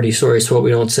from Party Stories to What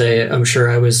We Don't Say, I'm sure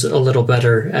I was a little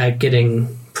better at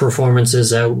getting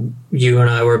performances out. You and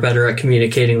I were better at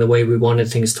communicating the way we wanted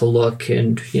things to look.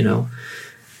 And,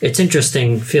 it's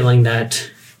interesting feeling that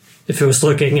if it was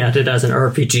looking at it as an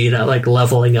RPG, that like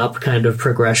leveling up kind of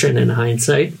progression in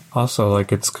hindsight. Also,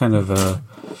 like, it's kind of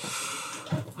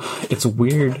it's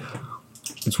weird.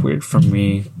 It's weird for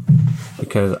me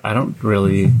because I don't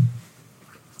really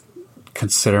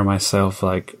consider myself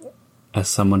like as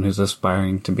someone who's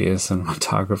aspiring to be a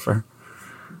cinematographer.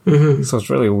 Mm-hmm. So it's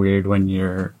really weird when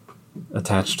you're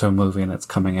attached to a movie and it's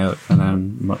coming out, and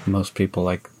then most people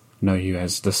like know you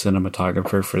as the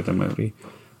cinematographer for the movie.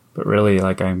 But really,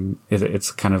 like,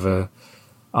 it's kind of a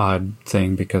odd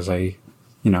thing because I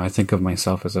think of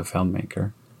myself as a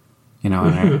filmmaker, and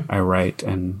I write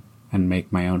and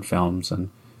make my own films, and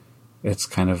it's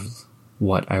kind of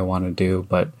what I want to do.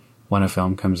 But when a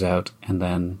film comes out and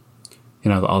then,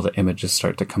 all the images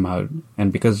start to come out,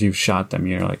 and because you've shot them,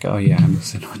 you're like, oh yeah, I'm a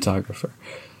cinematographer.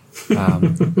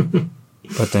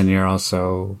 But then you're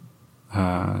also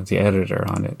the editor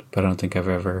on it. But I don't think I've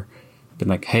ever been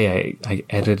like, hey, I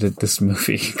edited this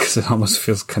movie, because it almost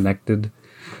feels connected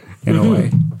in a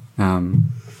way.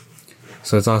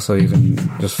 So it's also even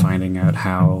just finding out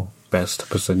how best to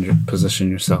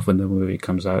position yourself when the movie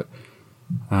comes out.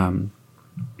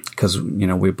 Because,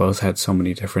 we both had so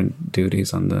many different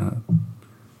duties on the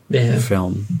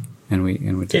film, and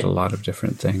we did a lot of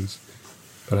different things.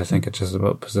 But I think it's just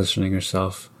about positioning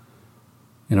yourself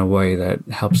in a way that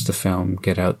helps the film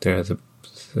get out there the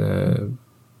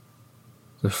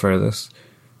furthest.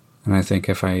 And I think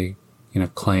if I,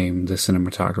 claim the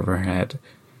cinematographer hat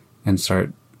and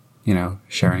start,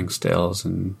 sharing stills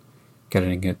and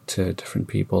getting it to different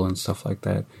people and stuff like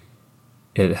that,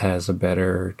 it has a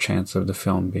better chance of the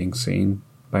film being seen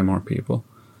by more people.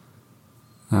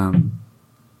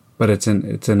 But it's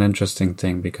an interesting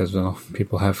thing because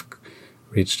people have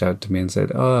reached out to me and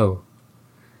said, oh,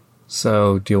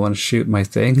 so do you want to shoot my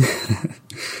thing?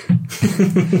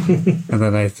 And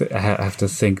then I have to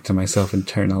think to myself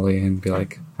internally and be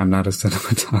like, I'm not a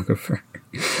cinematographer.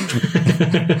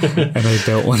 And I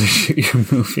don't want to shoot your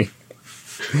movie.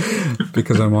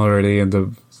 Because I'm already in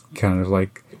the kind of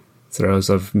like throes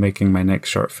of making my next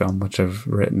short film, which I've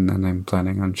written and I'm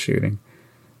planning on shooting.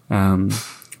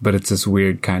 But it's this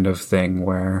weird kind of thing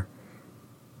where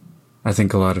I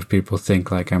think a lot of people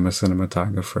think like I'm a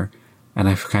cinematographer, and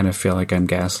I kind of feel like I'm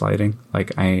gaslighting.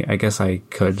 Like, I guess I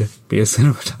could be a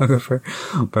cinematographer,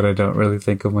 but I don't really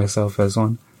think of myself as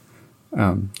one,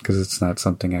 because it's not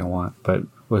something I want. But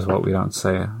with What We Don't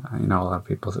Say, a lot of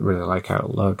people really like how it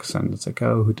looks, and it's like,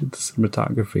 oh, who did the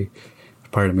cinematography?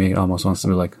 Part of me almost wants to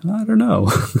be like, I don't know.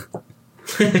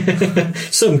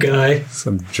 Some guy.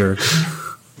 Some jerk.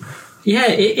 Yeah,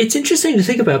 it's interesting to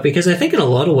think about, because I think in a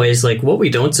lot of ways, like, What We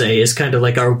Don't Say is kind of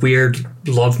like our weird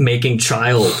love-making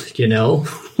child,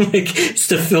 Like, it's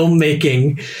the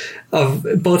filmmaking of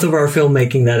both of our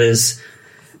filmmaking that has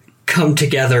come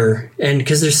together. And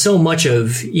because there's so much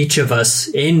of each of us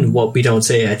in What We Don't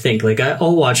Say, I think. Like,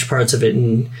 I'll watch parts of it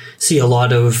and see a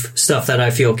lot of stuff that I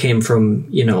feel came from,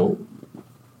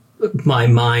 my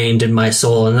mind and my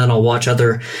soul. And then I'll watch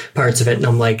other parts of it and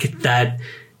I'm like, that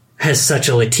has such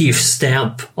a Latif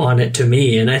stamp on it to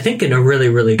me, and I think in a really,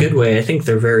 really good way. I think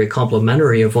they're very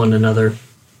complementary of one another.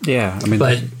 Yeah, I mean,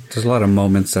 but there's a lot of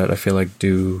moments that I feel like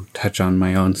do touch on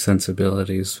my own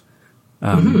sensibilities.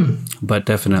 But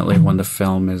definitely when the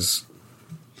film is,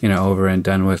 over and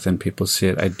done with and people see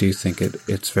it, I do think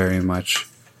it's very much,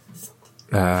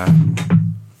 it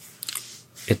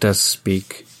does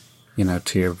speak,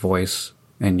 to your voice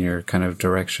and your kind of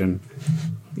direction,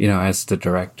 as the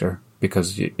director,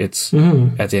 because it's,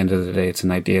 at the end of the day, it's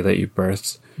an idea that you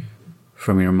birthed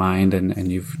from your mind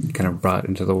and you've kind of brought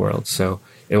into the world. So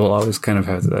it will always kind of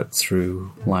have that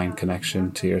through line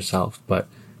connection to yourself. But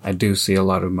I do see a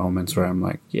lot of moments where I'm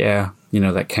like, yeah,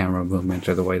 that camera movement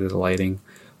or the way that the lighting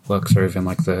looks, or even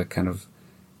like the kind of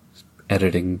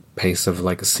editing pace of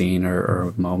like a scene or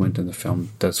a moment in the film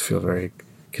does feel very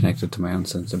connected to my own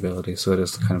sensibility. So it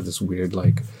is kind of this weird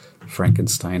like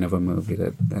Frankenstein of a movie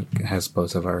that has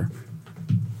both of our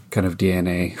kind of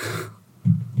DNA.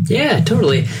 Yeah,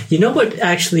 totally. You know what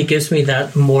actually gives me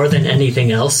that more than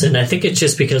anything else, and I think it's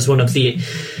just because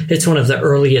it's one of the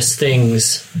earliest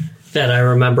things that I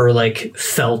remember like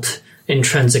felt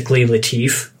intrinsically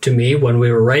Latif to me when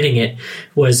we were writing it,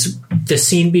 was the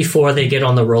scene before they get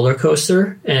on the roller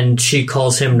coaster and she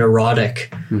calls him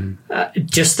neurotic.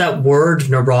 Just that word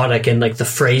neurotic and like the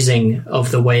phrasing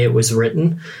of the way it was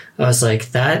written, I was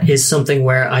like, that is something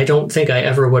where I don't think I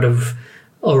ever would have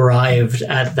arrived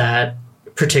at that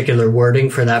particular wording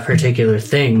for that particular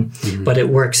thing, but it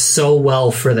works so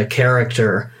well for the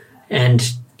character. And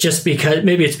just because,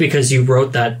 maybe it's because you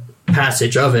wrote that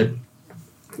passage of it,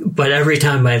 but every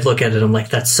time I look at it, I'm like,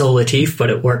 that's so Latif, but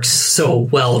it works so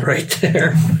well right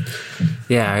there.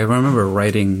 Yeah, I remember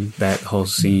writing that whole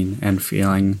scene and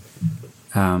feeling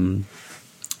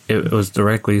it was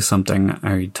directly something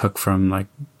I took from like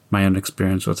my own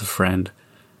experience with a friend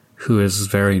who is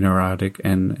very neurotic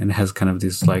and has kind of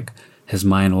these like, his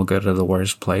mind will go to the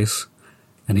worst place,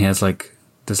 and he has like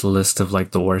this list of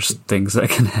like the worst things that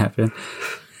can happen.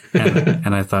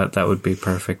 And I thought that would be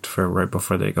perfect for right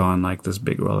before they go on like this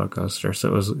big roller coaster.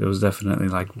 So it was definitely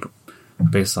like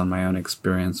based on my own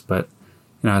experience. But,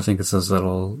 I think it's those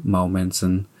little moments.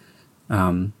 And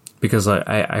because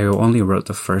I only wrote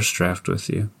the first draft with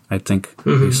you. I think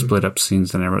we split up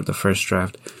scenes and I wrote the first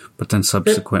draft. But then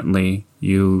subsequently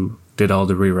you did all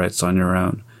the rewrites on your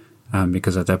own.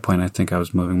 Because at that point I think I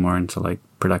was moving more into like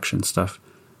production stuff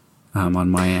on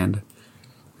my end.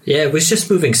 Yeah, it was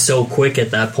just moving so quick at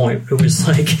that point. It was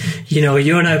like,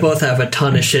 you and I both have a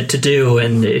ton of shit to do,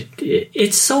 and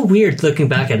it's so weird looking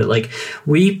back at it. Like,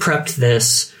 we prepped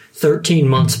this 13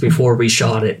 months before we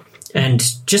shot it. And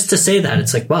just to say that,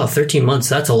 it's like, wow, 13 months,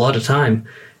 that's a lot of time.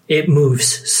 It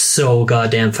moves so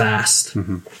goddamn fast.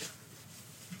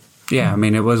 Yeah,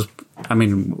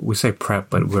 we say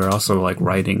prep, but we're also like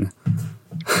writing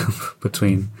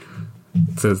between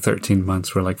the 13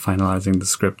 months. We're like finalizing the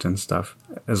script and stuff,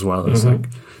 as well as like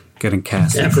getting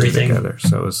casting together.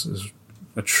 So it was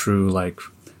a true like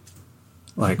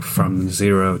from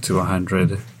 0 to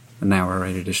 100, and now we're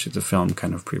ready to shoot the film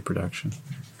kind of pre-production.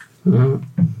 Yeah.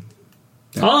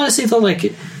 Honestly, though,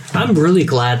 like, I'm really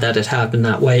glad that it happened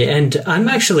that way, and I'm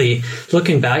actually,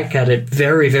 looking back at it,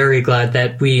 very, very glad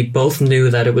that we both knew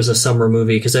that it was a summer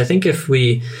movie, because I think if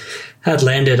we had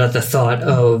landed at the thought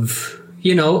of,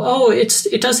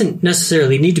 it doesn't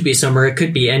necessarily need to be summer. It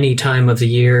could be any time of the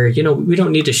year. We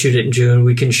don't need to shoot it in June.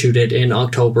 We can shoot it in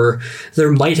October.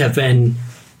 There might have been,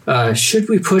 should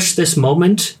we push this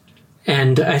moment?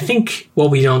 And I think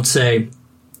what we don't say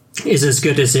is as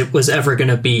good as it was ever going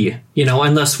to be,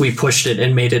 unless we pushed it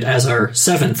and made it as our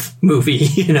 7th movie,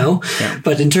 Yeah.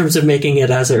 But in terms of making it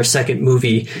as our 2nd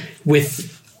movie,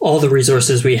 with all the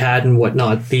resources we had and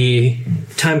whatnot, the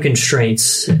time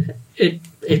constraints,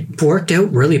 it worked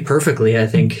out really perfectly, I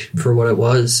think, for what it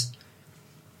was.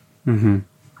 We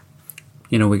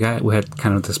had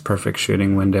kind of this perfect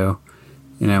shooting window.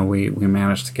 We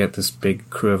managed to get this big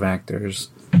crew of actors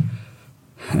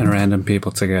and random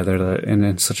people together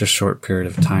in such a short period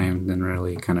of time, and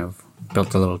really kind of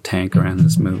built a little tank around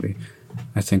this movie.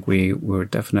 I think we were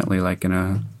definitely like in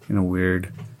a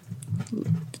weird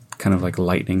kind of like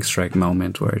lightning strike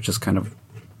moment where it just kind of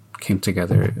came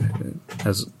together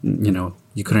as,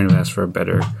 you couldn't have asked for a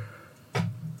better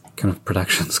kind of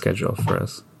production schedule for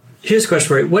us. Here's a question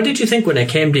for you. What did you think when it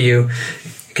came to you?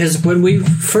 Because when we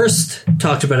first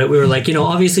talked about it, we were like,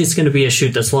 obviously it's going to be a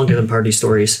shoot that's longer than Party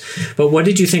Stories. But what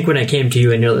did you think when I came to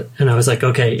you and I was like,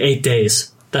 okay, 8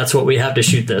 days. That's what we have to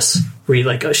shoot this. Were you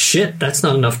like, oh shit, that's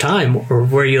not enough time? Or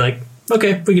were you like,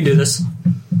 okay, we can do this?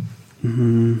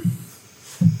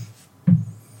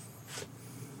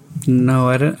 No,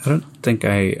 I don't think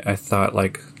I thought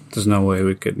like there's no way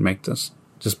we could make this.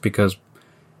 Just because,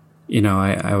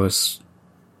 I was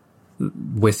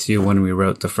with you when we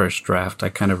wrote the first draft. I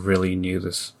kind of really knew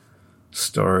this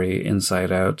story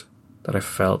inside out, that I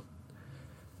felt,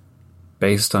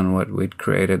 based on what we'd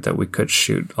created, that we could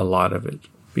shoot a lot of it,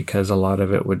 because a lot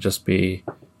of it would just be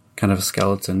kind of a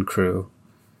skeleton crew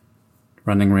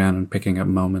running around and picking up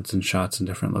moments and shots in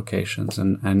different locations.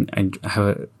 And I have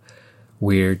a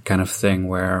weird kind of thing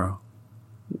where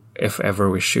if ever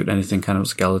we shoot anything kind of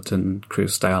skeleton crew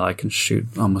style, I can shoot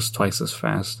almost twice as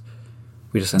fast.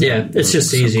 We just it's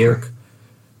just easier.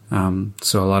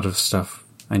 So a lot of stuff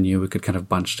I knew we could kind of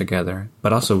bunch together,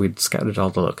 but also we'd scouted all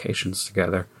the locations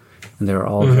together, and they were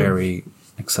all very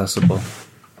accessible.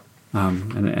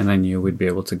 And I knew we'd be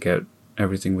able to get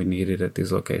everything we needed at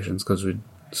these locations because we'd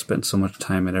spent so much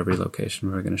time at every location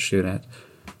we were going to shoot at.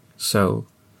 So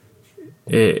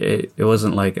it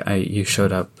wasn't like you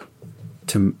showed up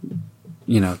to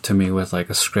me with like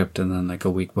a script and then like a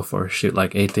week before a shoot,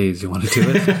 like 8 days, you want to do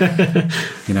it?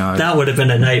 That would have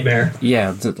been a nightmare.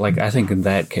 Yeah, like I think in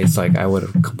that case, like I would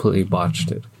have completely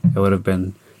botched it. It would have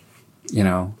been,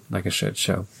 like a shit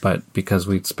show. But because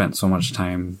we'd spent so much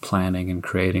time planning and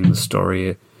creating the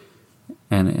story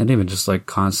and even just like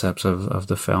concepts of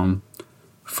the film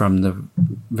from the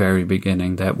very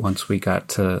beginning, that once we got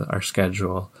to our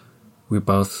schedule, we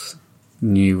both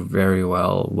knew very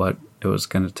well what it was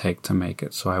going to take to make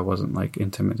it. So I wasn't like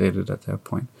intimidated at that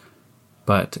point.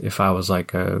 But if I was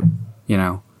like a,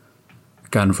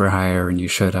 gun for hire and you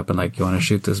showed up and like, you want to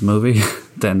shoot this movie,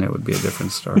 then it would be a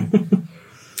different story.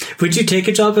 Would you take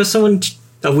a job if someone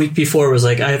a week before was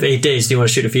like, I have 8 days, do you want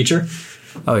to shoot a feature?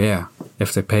 Oh yeah,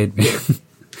 if they paid me.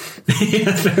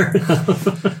 Yeah, fair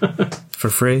enough. For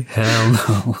free? Hell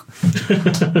no.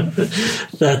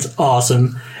 That's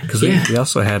awesome. Because we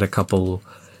also had a couple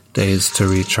days to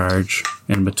recharge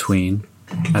in between.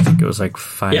 I think it was like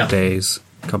 5 days,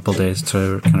 a couple days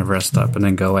to kind of rest up and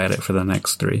then go at it for the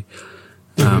next 3.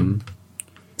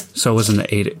 So it wasn't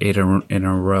 8 in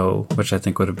a row, which I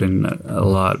think would have been a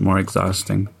lot more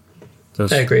exhausting.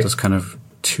 I agree. Those kind of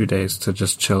 2 days to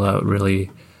just chill out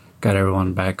really got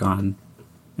everyone back on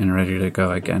and ready to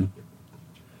go again.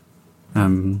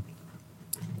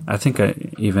 I think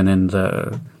even in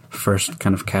the first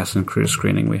kind of cast and crew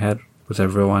screening we had with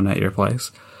everyone at your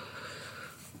place,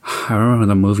 I remember when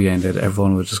the movie ended,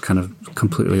 everyone was just kind of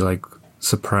completely like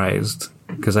surprised,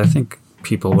 because I think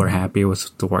people were happy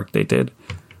with the work they did,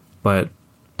 but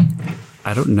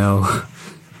I don't know,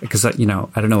 because I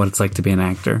don't know what it's like to be an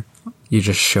actor. You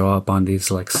just show up on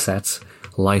these like sets,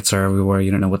 lights are everywhere,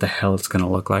 you don't know what the hell it's going to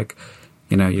look like.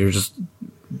 You're just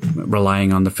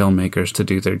relying on the filmmakers to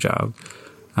do their job.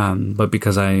 But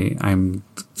because I'm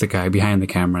the guy behind the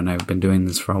camera and I've been doing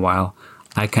this for a while,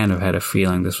 I kind of had a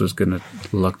feeling this was going to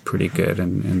look pretty good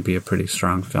and be a pretty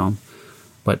strong film.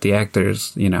 But the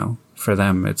actors, for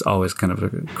them, it's always kind of a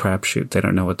crapshoot. They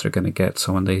don't know what they're going to get.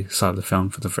 So when they saw the film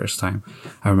for the first time,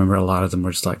 I remember a lot of them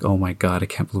were just like, oh my God, I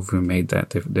can't believe we made that.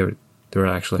 They were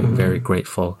actually very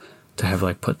grateful to have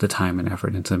like put the time and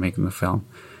effort into making the film.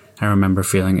 I remember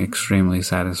feeling extremely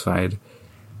satisfied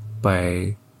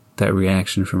by that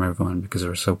reaction from everyone because they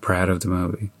were so proud of the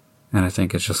movie. And I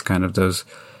think it's just kind of those,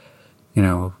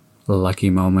 lucky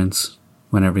moments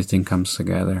when everything comes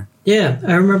together. Yeah,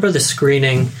 I remember the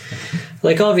screening.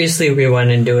 Like, obviously we went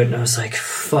into it and I was like,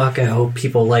 fuck, I hope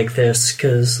people like this.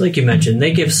 Because, like you mentioned,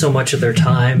 they give so much of their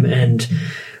time and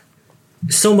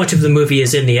so much of the movie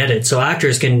is in the edit, so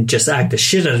actors can just act the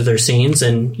shit out of their scenes.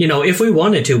 And, if we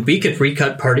wanted to, we could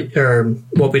recut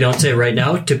what we don't say right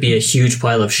now to be a huge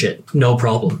pile of shit. No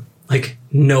problem. Like,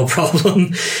 no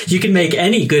problem. You can make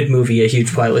any good movie a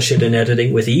huge pile of shit in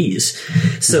editing with ease.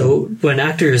 So when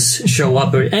actors show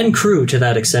up, and crew to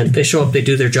that extent, they show up, they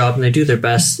do their job, and they do their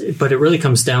best. But it really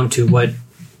comes down to what,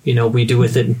 we do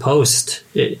with it in post.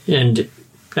 And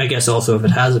I guess also if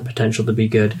it has a potential to be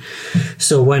good.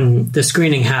 So when the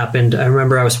screening happened, I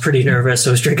remember I was pretty nervous.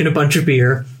 I was drinking a bunch of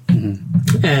beer.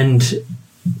 And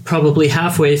probably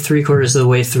halfway, 3/4 of the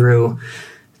way through,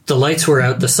 the lights were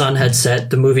out, the sun had set,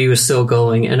 the movie was still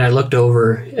going, and I looked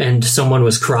over and someone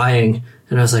was crying,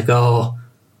 and I was like, oh,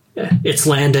 it's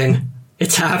landing.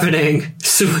 It's happening.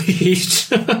 Sweet.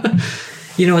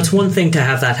 It's one thing to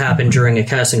have that happen during a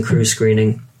cast and crew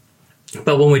screening,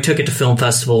 but when we took it to film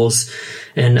festivals,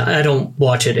 and I don't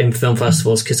watch it in film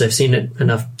festivals because I've seen it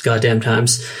enough goddamn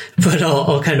times, but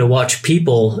I'll kind of watch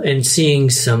people and seeing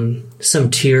some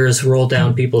tears roll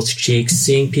down people's cheeks,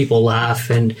 seeing people laugh.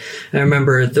 And I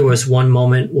remember there was one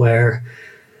moment where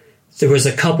there was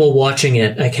a couple watching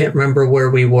it. I can't remember where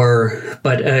we were,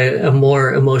 but a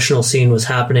more emotional scene was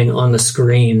happening on the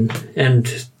screen.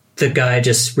 And the guy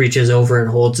just reaches over and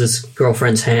holds his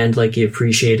girlfriend's hand like he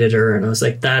appreciated her. And I was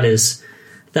like,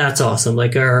 that's awesome.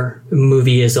 Like, our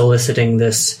movie is eliciting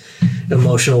this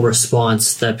emotional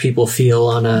response that people feel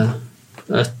on a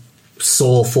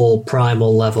soulful,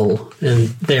 primal level. And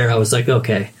there I was like,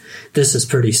 okay, this is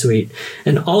pretty sweet.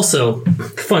 And also,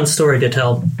 fun story to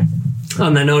tell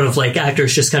on the note of, like,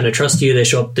 actors just kind of trust you. They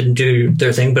show up and do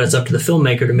their thing, but it's up to the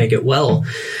filmmaker to make it well.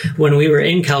 When we were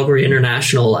in Calgary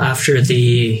International after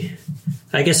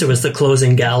I guess it was the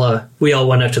closing gala, we all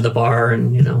went out to the bar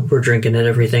and, we're drinking and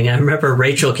everything. I remember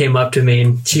Rachel came up to me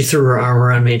and she threw her arm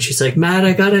around me and she's like, Matt,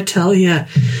 I gotta tell you,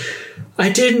 I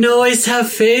didn't always have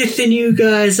faith in you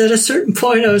guys. At a certain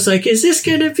point, I was like, is this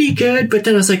going to be good? But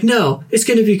then I was like, no, it's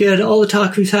going to be good. All the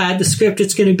talk we've had, the script,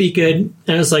 it's going to be good. And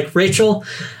I was like, Rachel,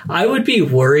 I would be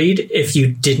worried if you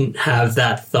didn't have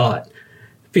that thought.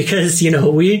 Because,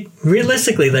 we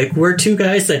realistically, like, we're two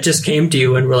guys that just came to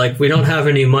you and we're like, we don't have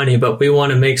any money, but we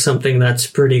want to make something that's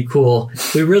pretty cool.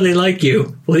 We really like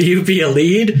you. Will you be a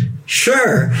lead?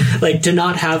 Sure. Like, to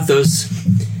not have those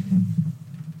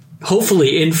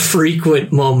hopefully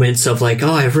infrequent moments of like,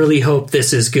 oh, I really hope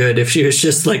this is good. If she was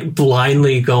just like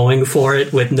blindly going for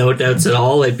it with no doubts at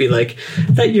all, I'd be like,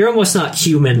 that you're almost not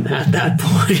human at that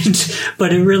point.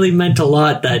 But it really meant a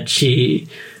lot that she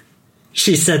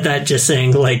said that, just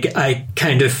saying like, I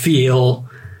kind of feel,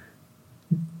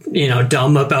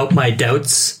 dumb about my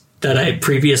doubts that I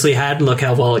previously had, and look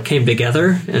how well it came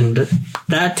together. And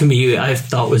that to me, I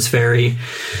thought was very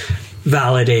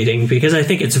validating, because I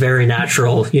think it's very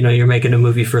natural. You're making a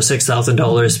movie for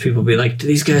 $6,000. People be like, do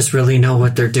these guys really know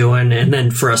what they're doing? And then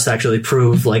for us to actually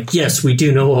prove like, yes, we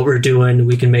do know what we're doing.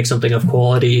 We can make something of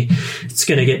quality. It's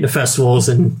going to get into festivals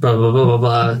and blah, blah, blah, blah,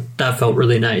 blah. That felt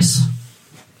really nice.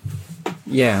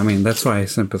 Yeah, I mean, that's why I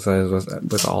sympathize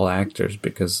with all actors,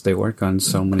 because they work on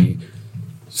so many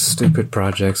stupid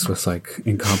projects with like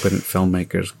incompetent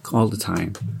filmmakers all the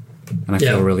time. And I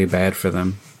feel really bad for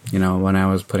them. When I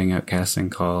was putting out casting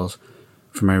calls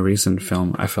for my recent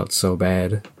film, I felt so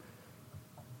bad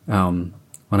when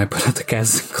I put out the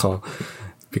casting call,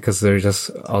 because there are just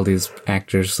all these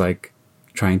actors like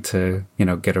trying to,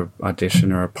 get an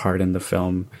audition or a part in the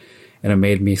film. And it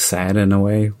made me sad in a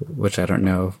way, which I don't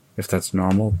know if that's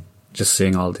normal, just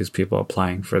seeing all these people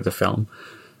applying for the film,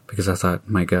 because I thought,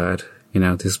 my God,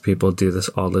 these people do this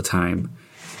all the time,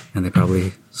 and they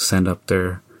probably send up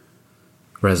their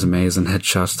resumes and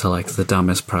headshots to like the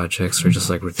dumbest projects or just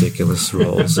like ridiculous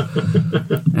roles.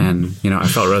 And, I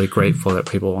felt really grateful that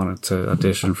people wanted to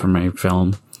audition for my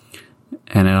film.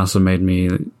 And it also made me,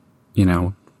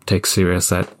 take serious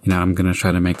that, I'm going to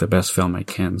try to make the best film I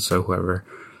can. So whoever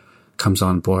comes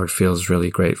on board feels really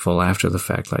grateful after the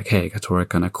fact, like, hey, I got to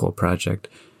work on a cool project.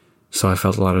 So I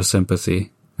felt a lot of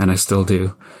sympathy, and I still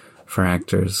do, for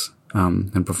actors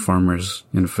and performers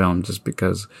in film, just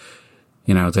because,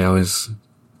 they always,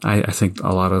 I think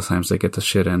a lot of the times they get the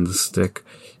shit end of the stick,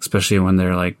 especially when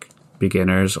they're like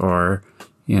beginners or,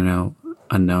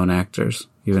 unknown actors.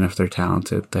 Even if they're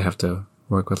talented, they have to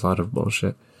work with a lot of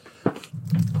bullshit.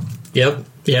 Yep.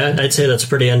 Yeah, I'd say that's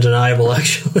pretty undeniable,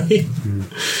 actually.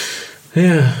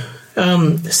 Yeah.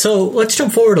 So let's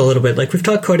jump forward a little bit. Like, we've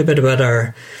talked quite a bit about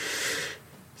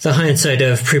the hindsight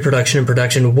of pre-production and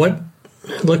production.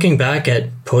 Looking back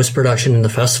at post-production and the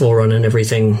festival run and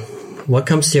everything, what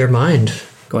comes to your mind?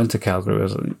 Going to Calgary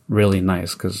was really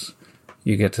nice, because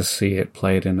you get to see it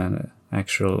played in an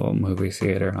actual movie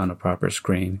theater on a proper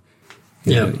screen.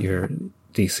 Your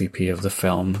DCP of the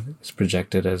film is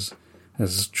projected as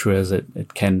true as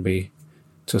it can be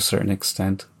to a certain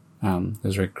extent. It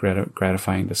was very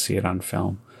gratifying to see it on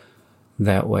film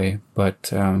that way.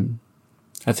 But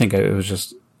I think it was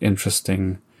just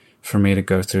interesting for me to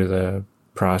go through the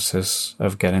process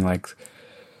of getting like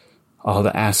all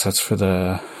the assets for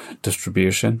the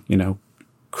distribution.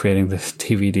 Creating the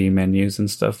DVD menus and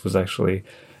stuff was actually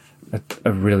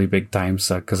a really big time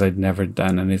suck, because I'd never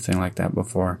done anything like that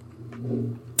before.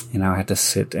 I had to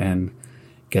sit and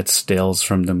get stills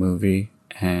from the movie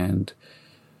and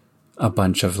a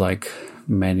bunch of like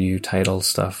menu title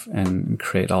stuff and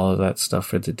create all of that stuff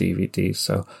for the DVD.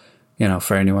 So,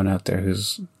 for anyone out there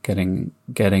who's getting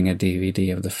a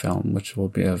DVD of the film, which will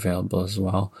be available as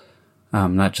well,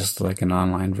 not just like an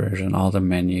online version, all the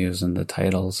menus and the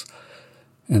titles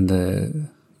and the,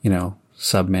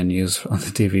 sub menus on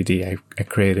the DVD I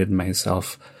created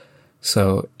myself.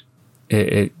 So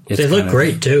they look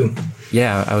great too.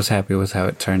 Yeah, I was happy with how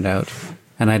it turned out.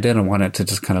 And I didn't want it to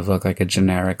just kind of look like a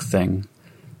generic thing.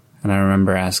 And I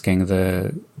remember asking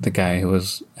the guy who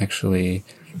was actually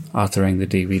authoring the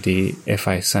DVD if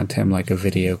I sent him like a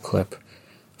video clip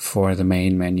for the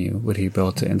main menu, would he be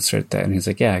able to insert that? And he's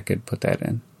like, yeah, I could put that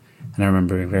in. And I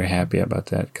remember being very happy about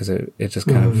that because it just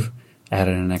kind of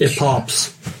added an extra. It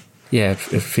pops. Yeah, it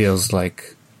feels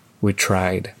like we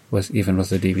tried even with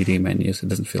the DVD menus. It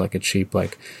doesn't feel like a cheap,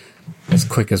 like as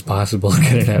quick as possible,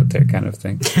 get it out there kind of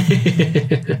thing.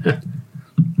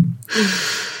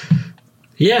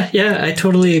 Yeah, I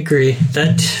totally agree.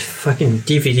 That fucking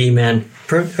DVD, man,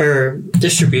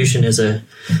 distribution is a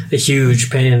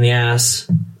huge pain in the ass.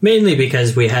 Mainly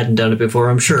because we hadn't done it before.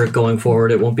 I'm sure going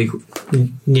forward it won't be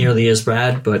nearly as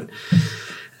bad, but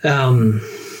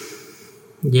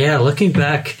looking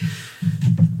back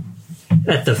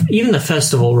at even the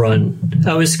festival run,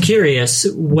 I was curious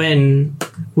when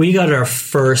we got our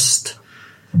first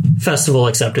festival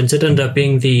acceptance. It ended up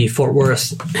being the Fort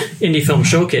Worth Indie Film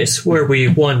Showcase, where we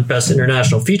won Best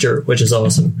International Feature, which is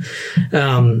awesome.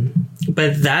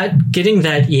 But getting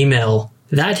that email,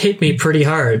 that hit me pretty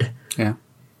hard. Yeah.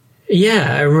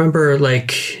 Yeah, I remember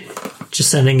just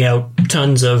sending out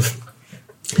tons of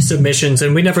submissions,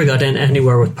 and we never got in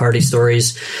anywhere with Party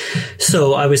Stories.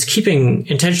 So I was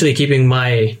intentionally keeping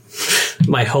my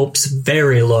hopes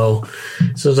very low.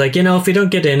 So I was like, if we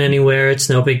don't get in anywhere, it's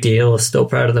no big deal. I'm still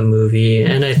proud of the movie.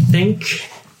 And I think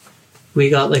we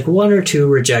got 1 or 2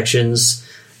 rejections,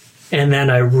 and then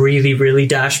I really, really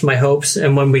dashed my hopes.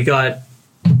 And when we got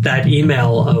that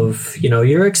email of,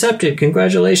 you're accepted,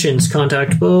 congratulations,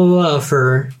 contact blah, blah, blah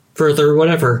for further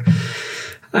whatever,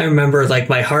 I remember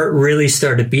my heart really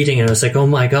started beating, and I was like, oh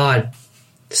my God,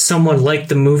 someone liked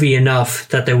the movie enough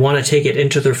that they want to take it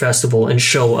into their festival and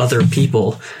show other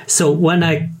people. So when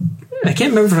I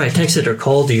can't remember if I texted or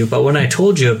called you, but when I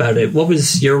told you about it, what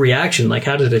was your reaction?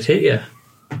 How did it hit you?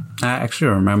 I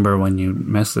actually remember when you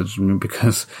messaged me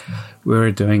because we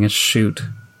were doing a shoot,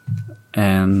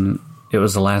 and it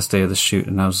was the last day of the shoot,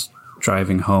 and I was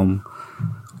driving home,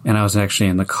 and I was actually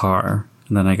in the car,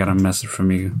 and then I got a message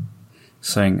from you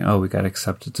saying, oh, we got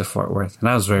accepted to Fort Worth. And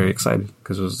I was very excited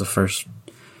because it was the first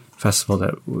festival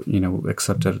that,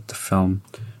 accepted the film.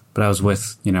 But I was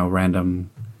with, random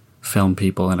film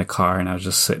people in a car, and I was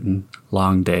just sitting,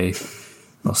 long day,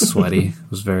 all sweaty. It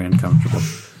was very uncomfortable.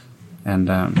 And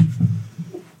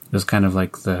it was kind of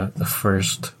like the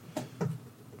first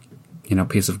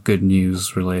piece of good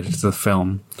news related to the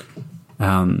film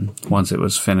once it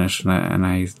was finished, and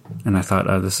I thought,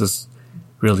 oh, this is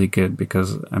really good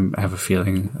because I have a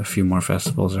feeling a few more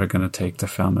festivals are going to take the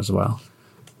film as well,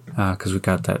 because we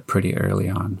got that pretty early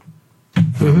on.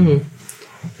 And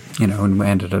we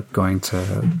ended up going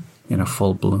to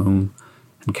Full Bloom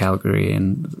in Calgary,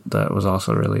 and that was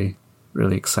also really,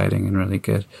 really exciting and really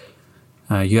good.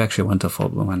 You actually went to Full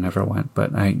Bloom. I never went,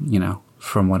 but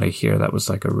from what I hear, that was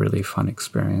a really fun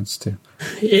experience too.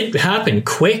 It happened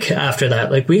quick after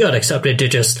that. We got accepted to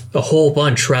just a whole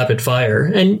bunch rapid fire.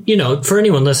 And, for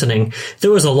anyone listening, there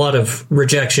was a lot of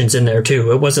rejections in there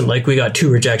too. It wasn't like we got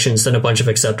 2 rejections and a bunch of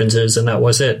acceptances and that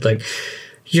was it.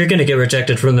 You're going to get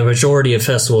rejected from the majority of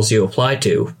festivals you apply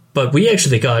to. But we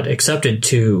actually got accepted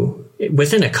to,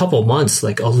 within a couple months,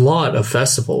 a lot of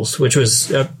festivals, which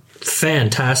was a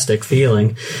fantastic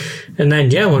feeling. And then,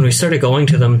 when we started going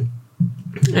to them,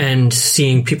 and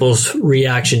seeing people's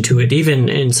reaction to it, even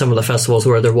in some of the festivals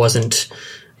where there wasn't,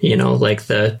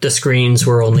 the screens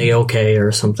were only okay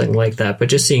or something like that. But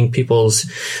just seeing people's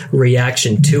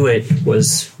reaction to it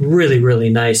was really, really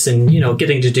nice. And,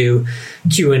 getting to do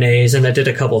Q&As, and I did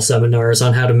a couple seminars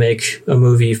on how to make a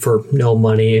movie for no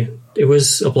money. It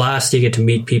was a blast. You get to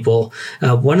meet people.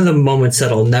 One of the moments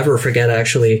that I'll never forget,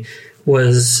 actually,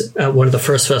 was at one of the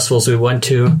first festivals we went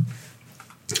to.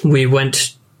 We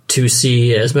went to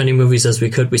see as many movies as we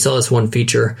could. We saw this one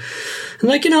feature,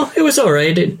 and it was all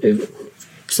right.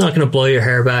 It's not going to blow your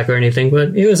hair back or anything,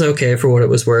 but it was okay for what it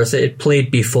was worth. It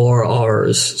played before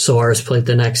ours, so ours played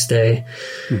the next day.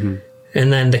 And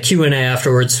then the Q&A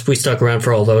afterwards, we stuck around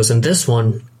for all those. And this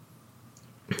one,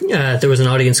 there was an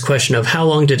audience question of how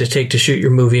long did it take to shoot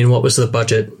your movie and what was the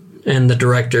budget? And the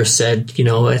director said,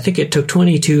 I think it took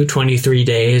 22, 23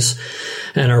 days,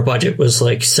 and our budget was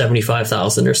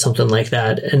 $75,000 or something like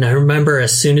that. And I remember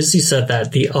as soon as he said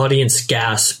that, the audience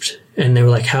gasped, and they were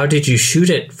like, how did you shoot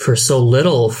it for so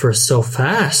little, for so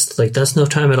fast? That's no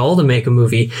time at all to make a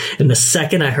movie. And the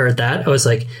second I heard that, I was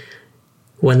like,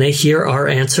 when they hear our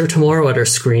answer tomorrow at our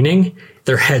screening,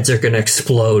 their heads are going to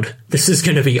explode. This is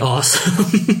going to be awesome.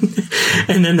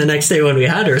 And then the next day when we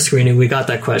had our screening, we got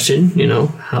that question,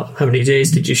 how many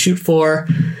days did you shoot for?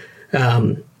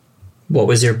 What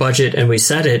was your budget? And we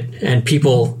said it, and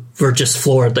people were just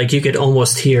floored. You could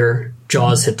almost hear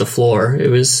jaws hit the floor. It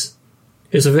was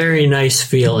a very nice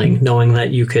feeling knowing that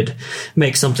you could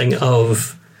make something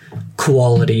of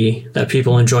quality that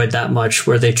people enjoyed that much,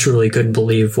 where they truly couldn't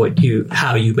believe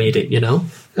how you made it, you know?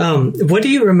 What do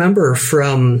you remember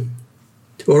from,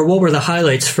 or what were the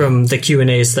highlights from the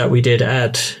Q&As that we did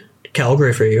at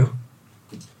Calgary for you?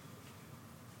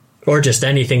 Or just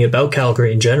anything about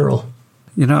Calgary in general?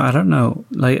 You know, I don't know.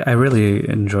 Like, I really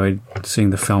enjoyed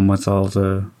seeing the film with all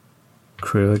the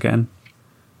crew again,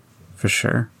 for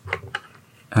sure.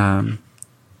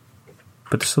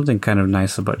 But there's something kind of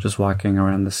nice about just walking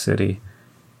around the city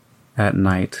at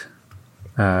night.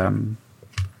 I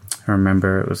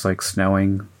remember it was like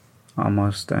snowing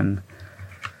almost, and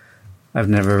I've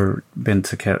never been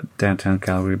to downtown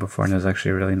Calgary before, and it was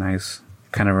actually really nice.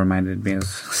 Kind of reminded me of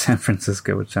San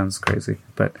Francisco, which sounds crazy,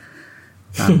 but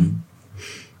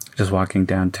just walking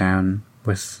downtown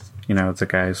with, you know, the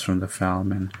guys from the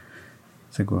film, and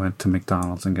I think we went to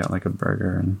McDonald's and got like a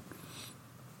burger, and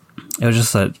it was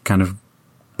just that kind of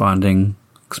bonding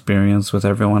experience with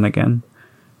everyone again,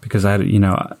 because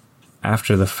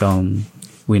after the film,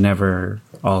 we never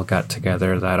all got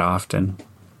together that often,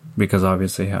 because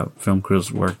obviously how film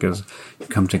crews work is you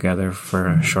come together for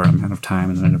a short amount of time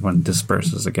and then everyone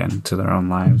disperses again to their own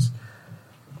lives.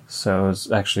 So it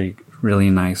was actually really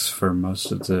nice for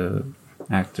most of the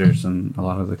actors and a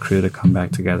lot of the crew to come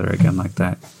back together again like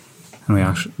that. And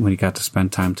we got to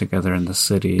spend time together in the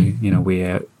city. You know, we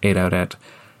ate out at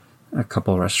a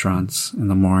couple restaurants in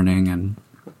the morning, and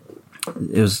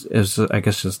it was I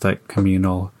guess just that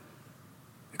communal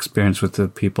experience with the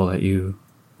people that you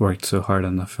worked so hard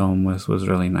on the film with was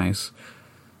really nice.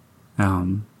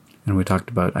 And we talked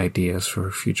about ideas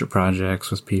for future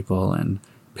projects with people and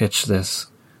pitched this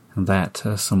and that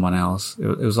to someone else.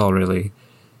 It was all really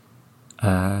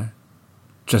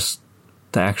just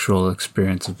the actual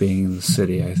experience of being in the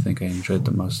city. I think I enjoyed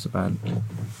the most about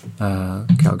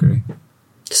Calgary.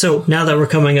 So now that we're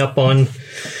coming up on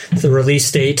the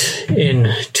release date in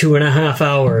 2.5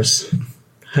 hours,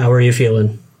 how are you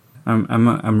feeling?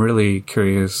 I'm really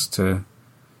curious to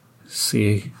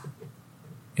see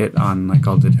it on like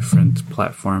all the different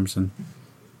platforms, and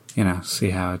you know, see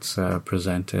how it's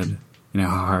presented. You know,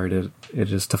 how hard it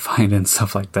is to find and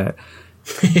stuff like that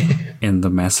in the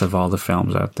mess of all the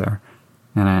films out there.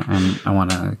 And I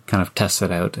want to kind of test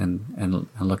it out and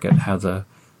look at how the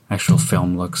actual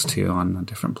film looks too on the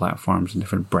different platforms and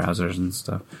different browsers and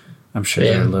stuff. I'm sure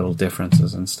there are little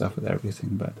differences and stuff with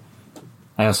everything, but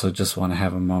I also just want to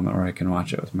have a moment where I can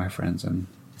watch it with my friends and,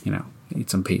 you know, eat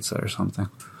some pizza or something.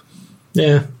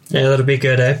 Yeah, that'll be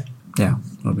good, eh? Yeah,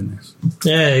 that'll be nice.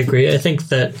 Yeah, I agree. I think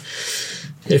that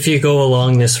if you go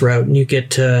along this route and you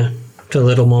get to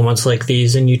little moments like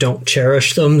these and you don't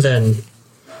cherish them, then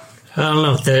I don't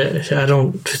know. I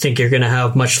don't think you're going to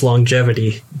have much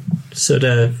longevity. So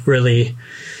to really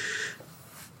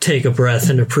take a breath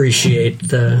and appreciate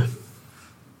the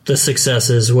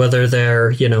successes, whether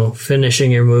they're, you know, finishing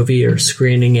your movie or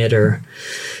screening it or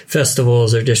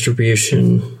festivals or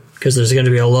distribution, because there's going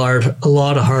to be a lot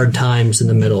of hard times in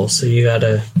the middle. So you got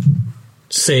to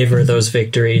savor those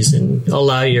victories and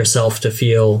allow yourself to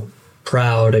feel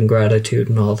proud and gratitude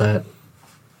and all that.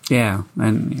 Yeah,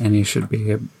 and you should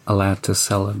be allowed to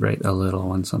celebrate a little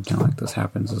when something like this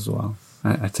happens as well.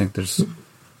 I think there's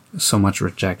so much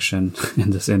rejection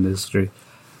in this industry.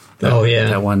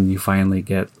 That when you finally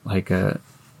get like a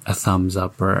thumbs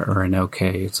up or an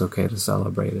okay, it's okay to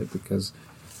celebrate it, because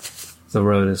the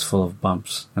road is full of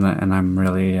bumps, and I'm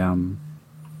really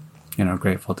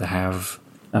grateful to have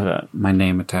my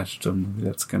name attached to a movie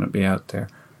that's going to be out there.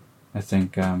 I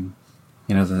think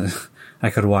I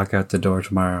could walk out the door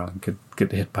tomorrow and could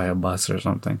get hit by a bus or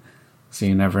something. So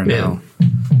you never know. Yeah.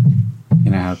 You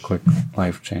know how quick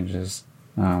life changes.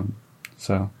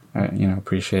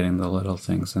 Appreciating the little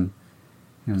things and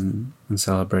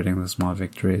celebrating the small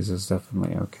victories is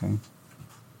definitely okay.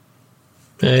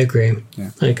 I agree.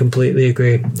 Yeah. I completely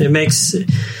agree. It makes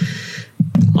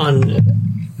on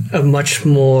a much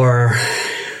more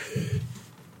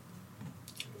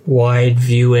wide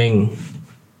viewing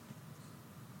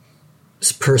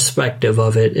perspective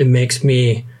of it. It makes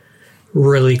me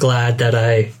really glad that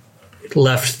I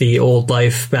left the old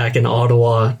life back in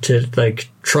Ottawa to like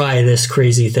try this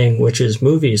crazy thing, which is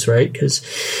movies, right? Because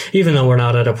even though we're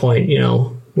not at a point, you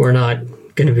know, we're not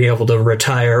going to be able to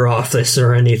retire off this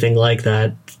or anything like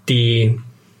that, the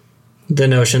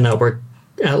notion that we're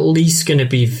at least going to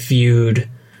be viewed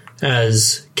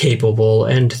as capable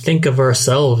and think of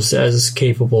ourselves as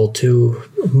capable to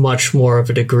much more of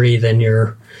a degree than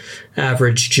your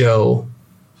average Joe.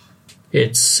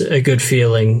 It's a good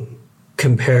feeling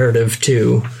comparative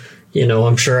to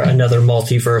I'm sure another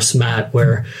multiverse Matt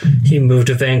where he moved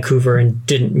to Vancouver and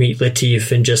didn't meet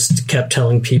Latif and just kept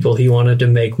telling people he wanted to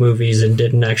make movies and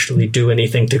didn't actually do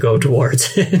anything to go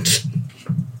towards it.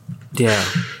 Yeah.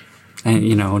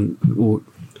 And,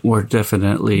 we're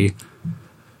definitely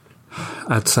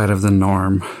outside of the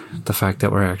norm. The fact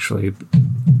that we're actually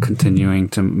continuing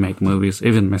to make movies,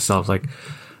 even myself, like,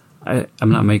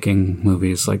 I'm not making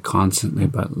movies like constantly,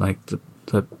 but like the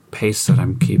pace that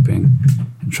I'm keeping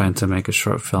and trying to make a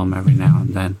short film every now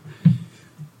and then,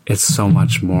 it's so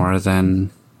much more than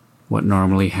what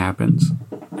normally happens.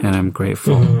 And I'm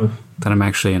grateful that I'm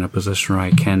actually in a position where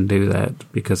I can do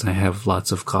that, because I have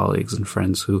lots of colleagues and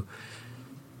friends who,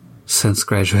 since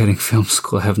graduating film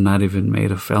school, have not even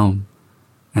made a film.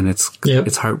 And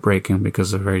it's heartbreaking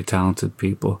because they're very talented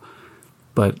people.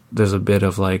 But there's a bit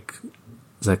of like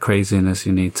that craziness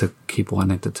you need to keep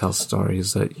wanting to tell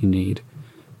stories that you need.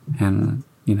 And,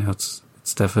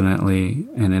 it's definitely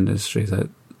an industry that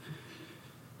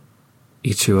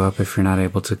eats you up if you're not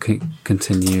able to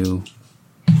continue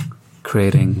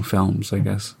creating films, I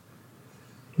guess.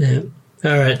 Yeah.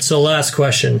 All right. So last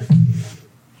question.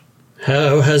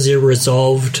 How has your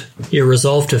resolve to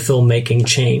filmmaking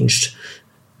changed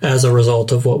as a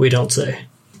result of What We Don't Say?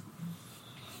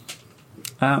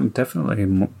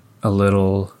 Definitely a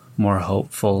little more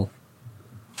hopeful,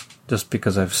 just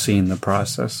because I've seen the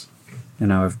process.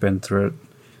 I've been through it,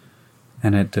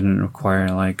 and it didn't require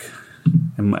like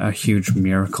a huge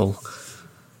miracle.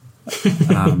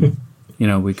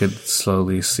 We could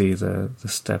slowly see the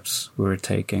steps we were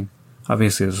taking.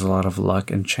 Obviously, there's a lot of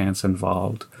luck and chance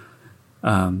involved,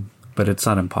 but it's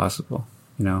not impossible.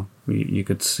 You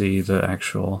could see the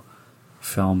actual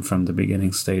film from the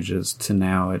beginning stages to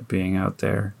now it being out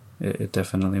there. It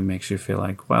definitely makes you feel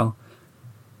like, well,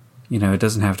 it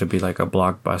doesn't have to be like a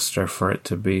blockbuster for it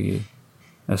to be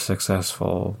a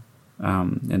successful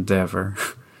endeavor.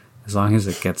 As long as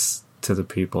it gets to the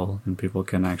people and people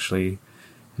can actually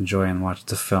enjoy and watch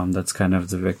the film, that's kind of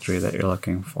the victory that you're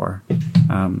looking for.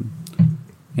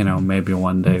 Maybe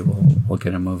one day we'll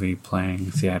get a movie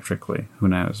playing theatrically. Who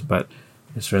knows? But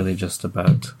it's really just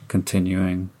about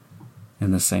continuing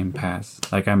in the same path.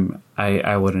 Like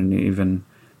I wouldn't even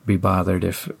be bothered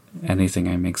if anything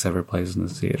I make ever plays in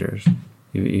the theaters.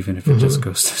 Even if it just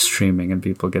goes to streaming and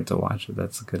people get to watch it,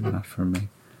 that's good enough for me.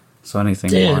 So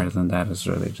anything more than that is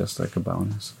really just like a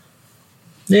bonus.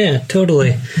 Yeah,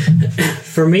 totally.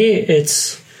 For me,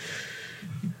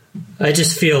 I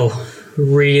just feel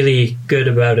really good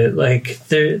about it. Like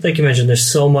you mentioned, there's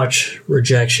so much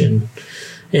rejection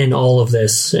in all of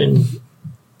this. And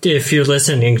if you're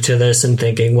listening to this and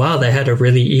thinking, wow, they had a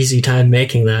really easy time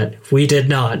making that, we did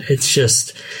not. It's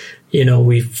just,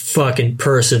 we fucking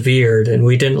persevered and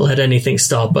we didn't let anything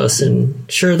stop us.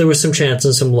 And sure, there was some chance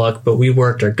and some luck, but we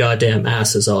worked our goddamn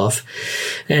asses off.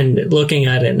 And looking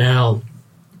at it now,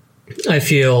 I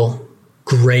feel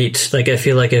great. Like, I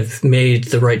feel like I've made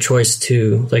the right choice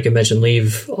to, like I mentioned,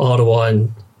 leave Ottawa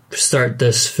and start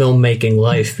this filmmaking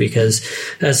life, because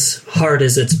as hard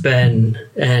as it's been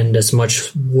and as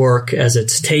much work as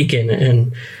it's taken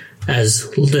and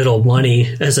as little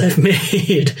money as I've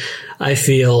made, I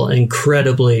feel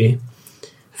incredibly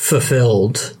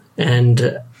fulfilled.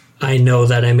 And I know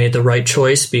that I made the right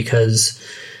choice because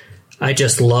I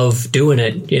just love doing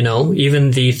it,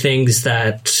 even the things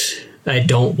that I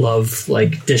don't love,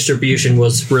 like distribution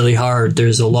was really hard.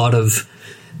 There's a lot of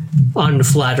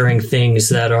unflattering things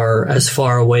that are as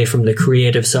far away from the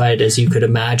creative side as you could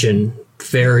imagine.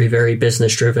 Very, very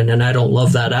business driven. And I don't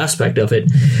love that aspect of it.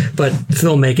 But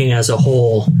filmmaking as a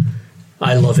whole,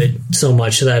 I love it so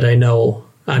much that I know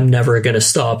I'm never going to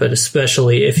stop it,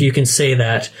 especially if you can say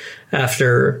that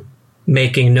after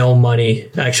making no money,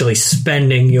 actually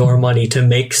spending your money to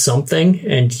make something,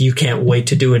 and you can't wait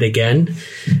to do it again,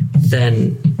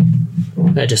 then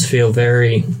I just feel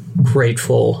very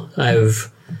grateful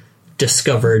I've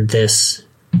discovered this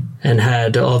and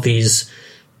had all these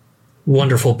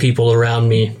wonderful people around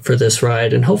me for this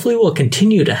ride. And hopefully we'll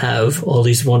continue to have all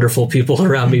these wonderful people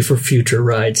around me for future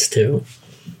rides too.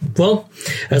 Well,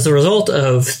 as a result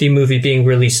of the movie being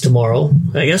released tomorrow,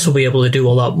 I guess we'll be able to do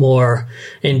a lot more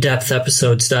in-depth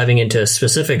episodes diving into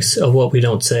specifics of What We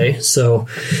Don't Say. So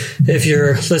if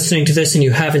you're listening to this and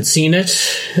you haven't seen it,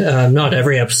 not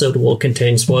every episode will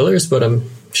contain spoilers, but I'm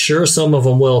sure some of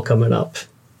them will coming up.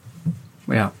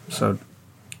 Yeah, so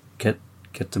get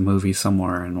the movie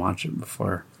somewhere and watch it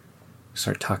before we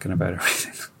start talking about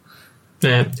everything.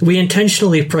 We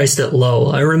intentionally priced it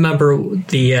low. I remember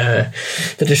the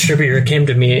distributor came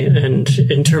to me, and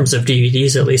in terms of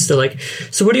DVDs at least, they're like,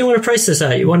 so what do you want to price this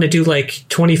at? You want to do like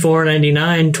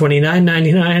 $24.99,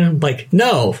 $29.99? I'm like,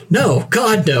 no,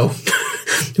 God, no.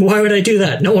 Why would I do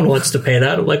that? No one wants to pay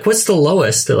that. I'm like, what's the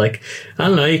lowest? They're like, I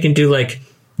don't know, you can do like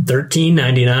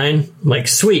 $13.99. Like,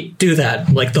 sweet, do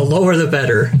that. Like, the lower the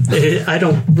better. I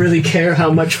don't really care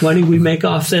how much money we make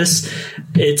off this.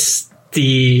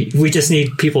 We just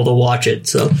need people to watch it.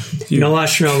 So no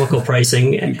astronomical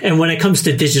pricing. And when it comes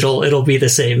to digital, it'll be the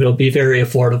same. It'll be very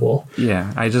affordable.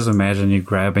 Yeah, I just imagine you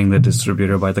grabbing the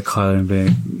distributor by the collar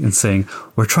and saying,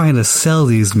 we're trying to sell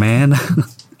these, man.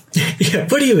 Yeah,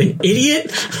 what are you, an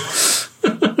idiot?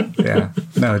 Yeah,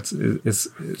 no, it's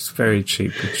very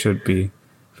cheap. It should be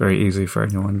very easy for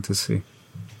anyone to see.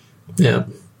 Yeah.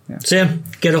 So yeah,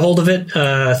 get a hold of it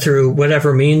through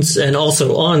whatever means. And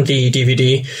also on the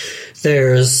DVD,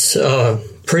 there's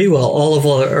pretty well all of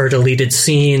our deleted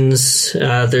scenes.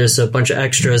 There's a bunch of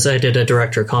extras. I did a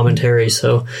director commentary.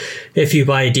 So if you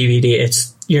buy a DVD,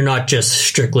 you're not just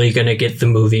strictly going to get the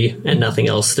movie and nothing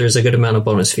else. There's a good amount of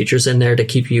bonus features in there to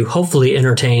keep you hopefully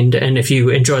entertained. And if you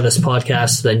enjoy this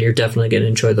podcast, then you're definitely going to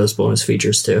enjoy those bonus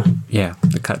features too. Yeah,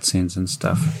 the cutscenes and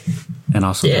stuff. And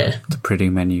also the pretty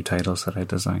menu titles that I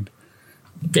designed.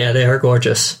 Yeah, they are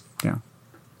gorgeous. Yeah,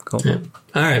 cool. Yeah.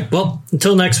 All right, well,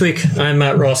 until next week, I'm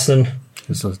Matt Ralston.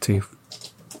 This is Latif.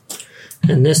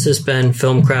 And this has been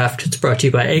Filmcraft. It's brought to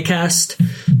you by Acast,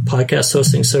 podcast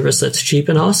hosting service that's cheap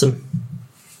and awesome.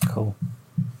 Cool.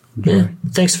 Yeah.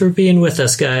 Thanks for being with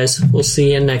us, guys. We'll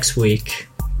see you next week.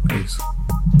 Peace.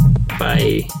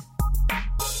 Bye.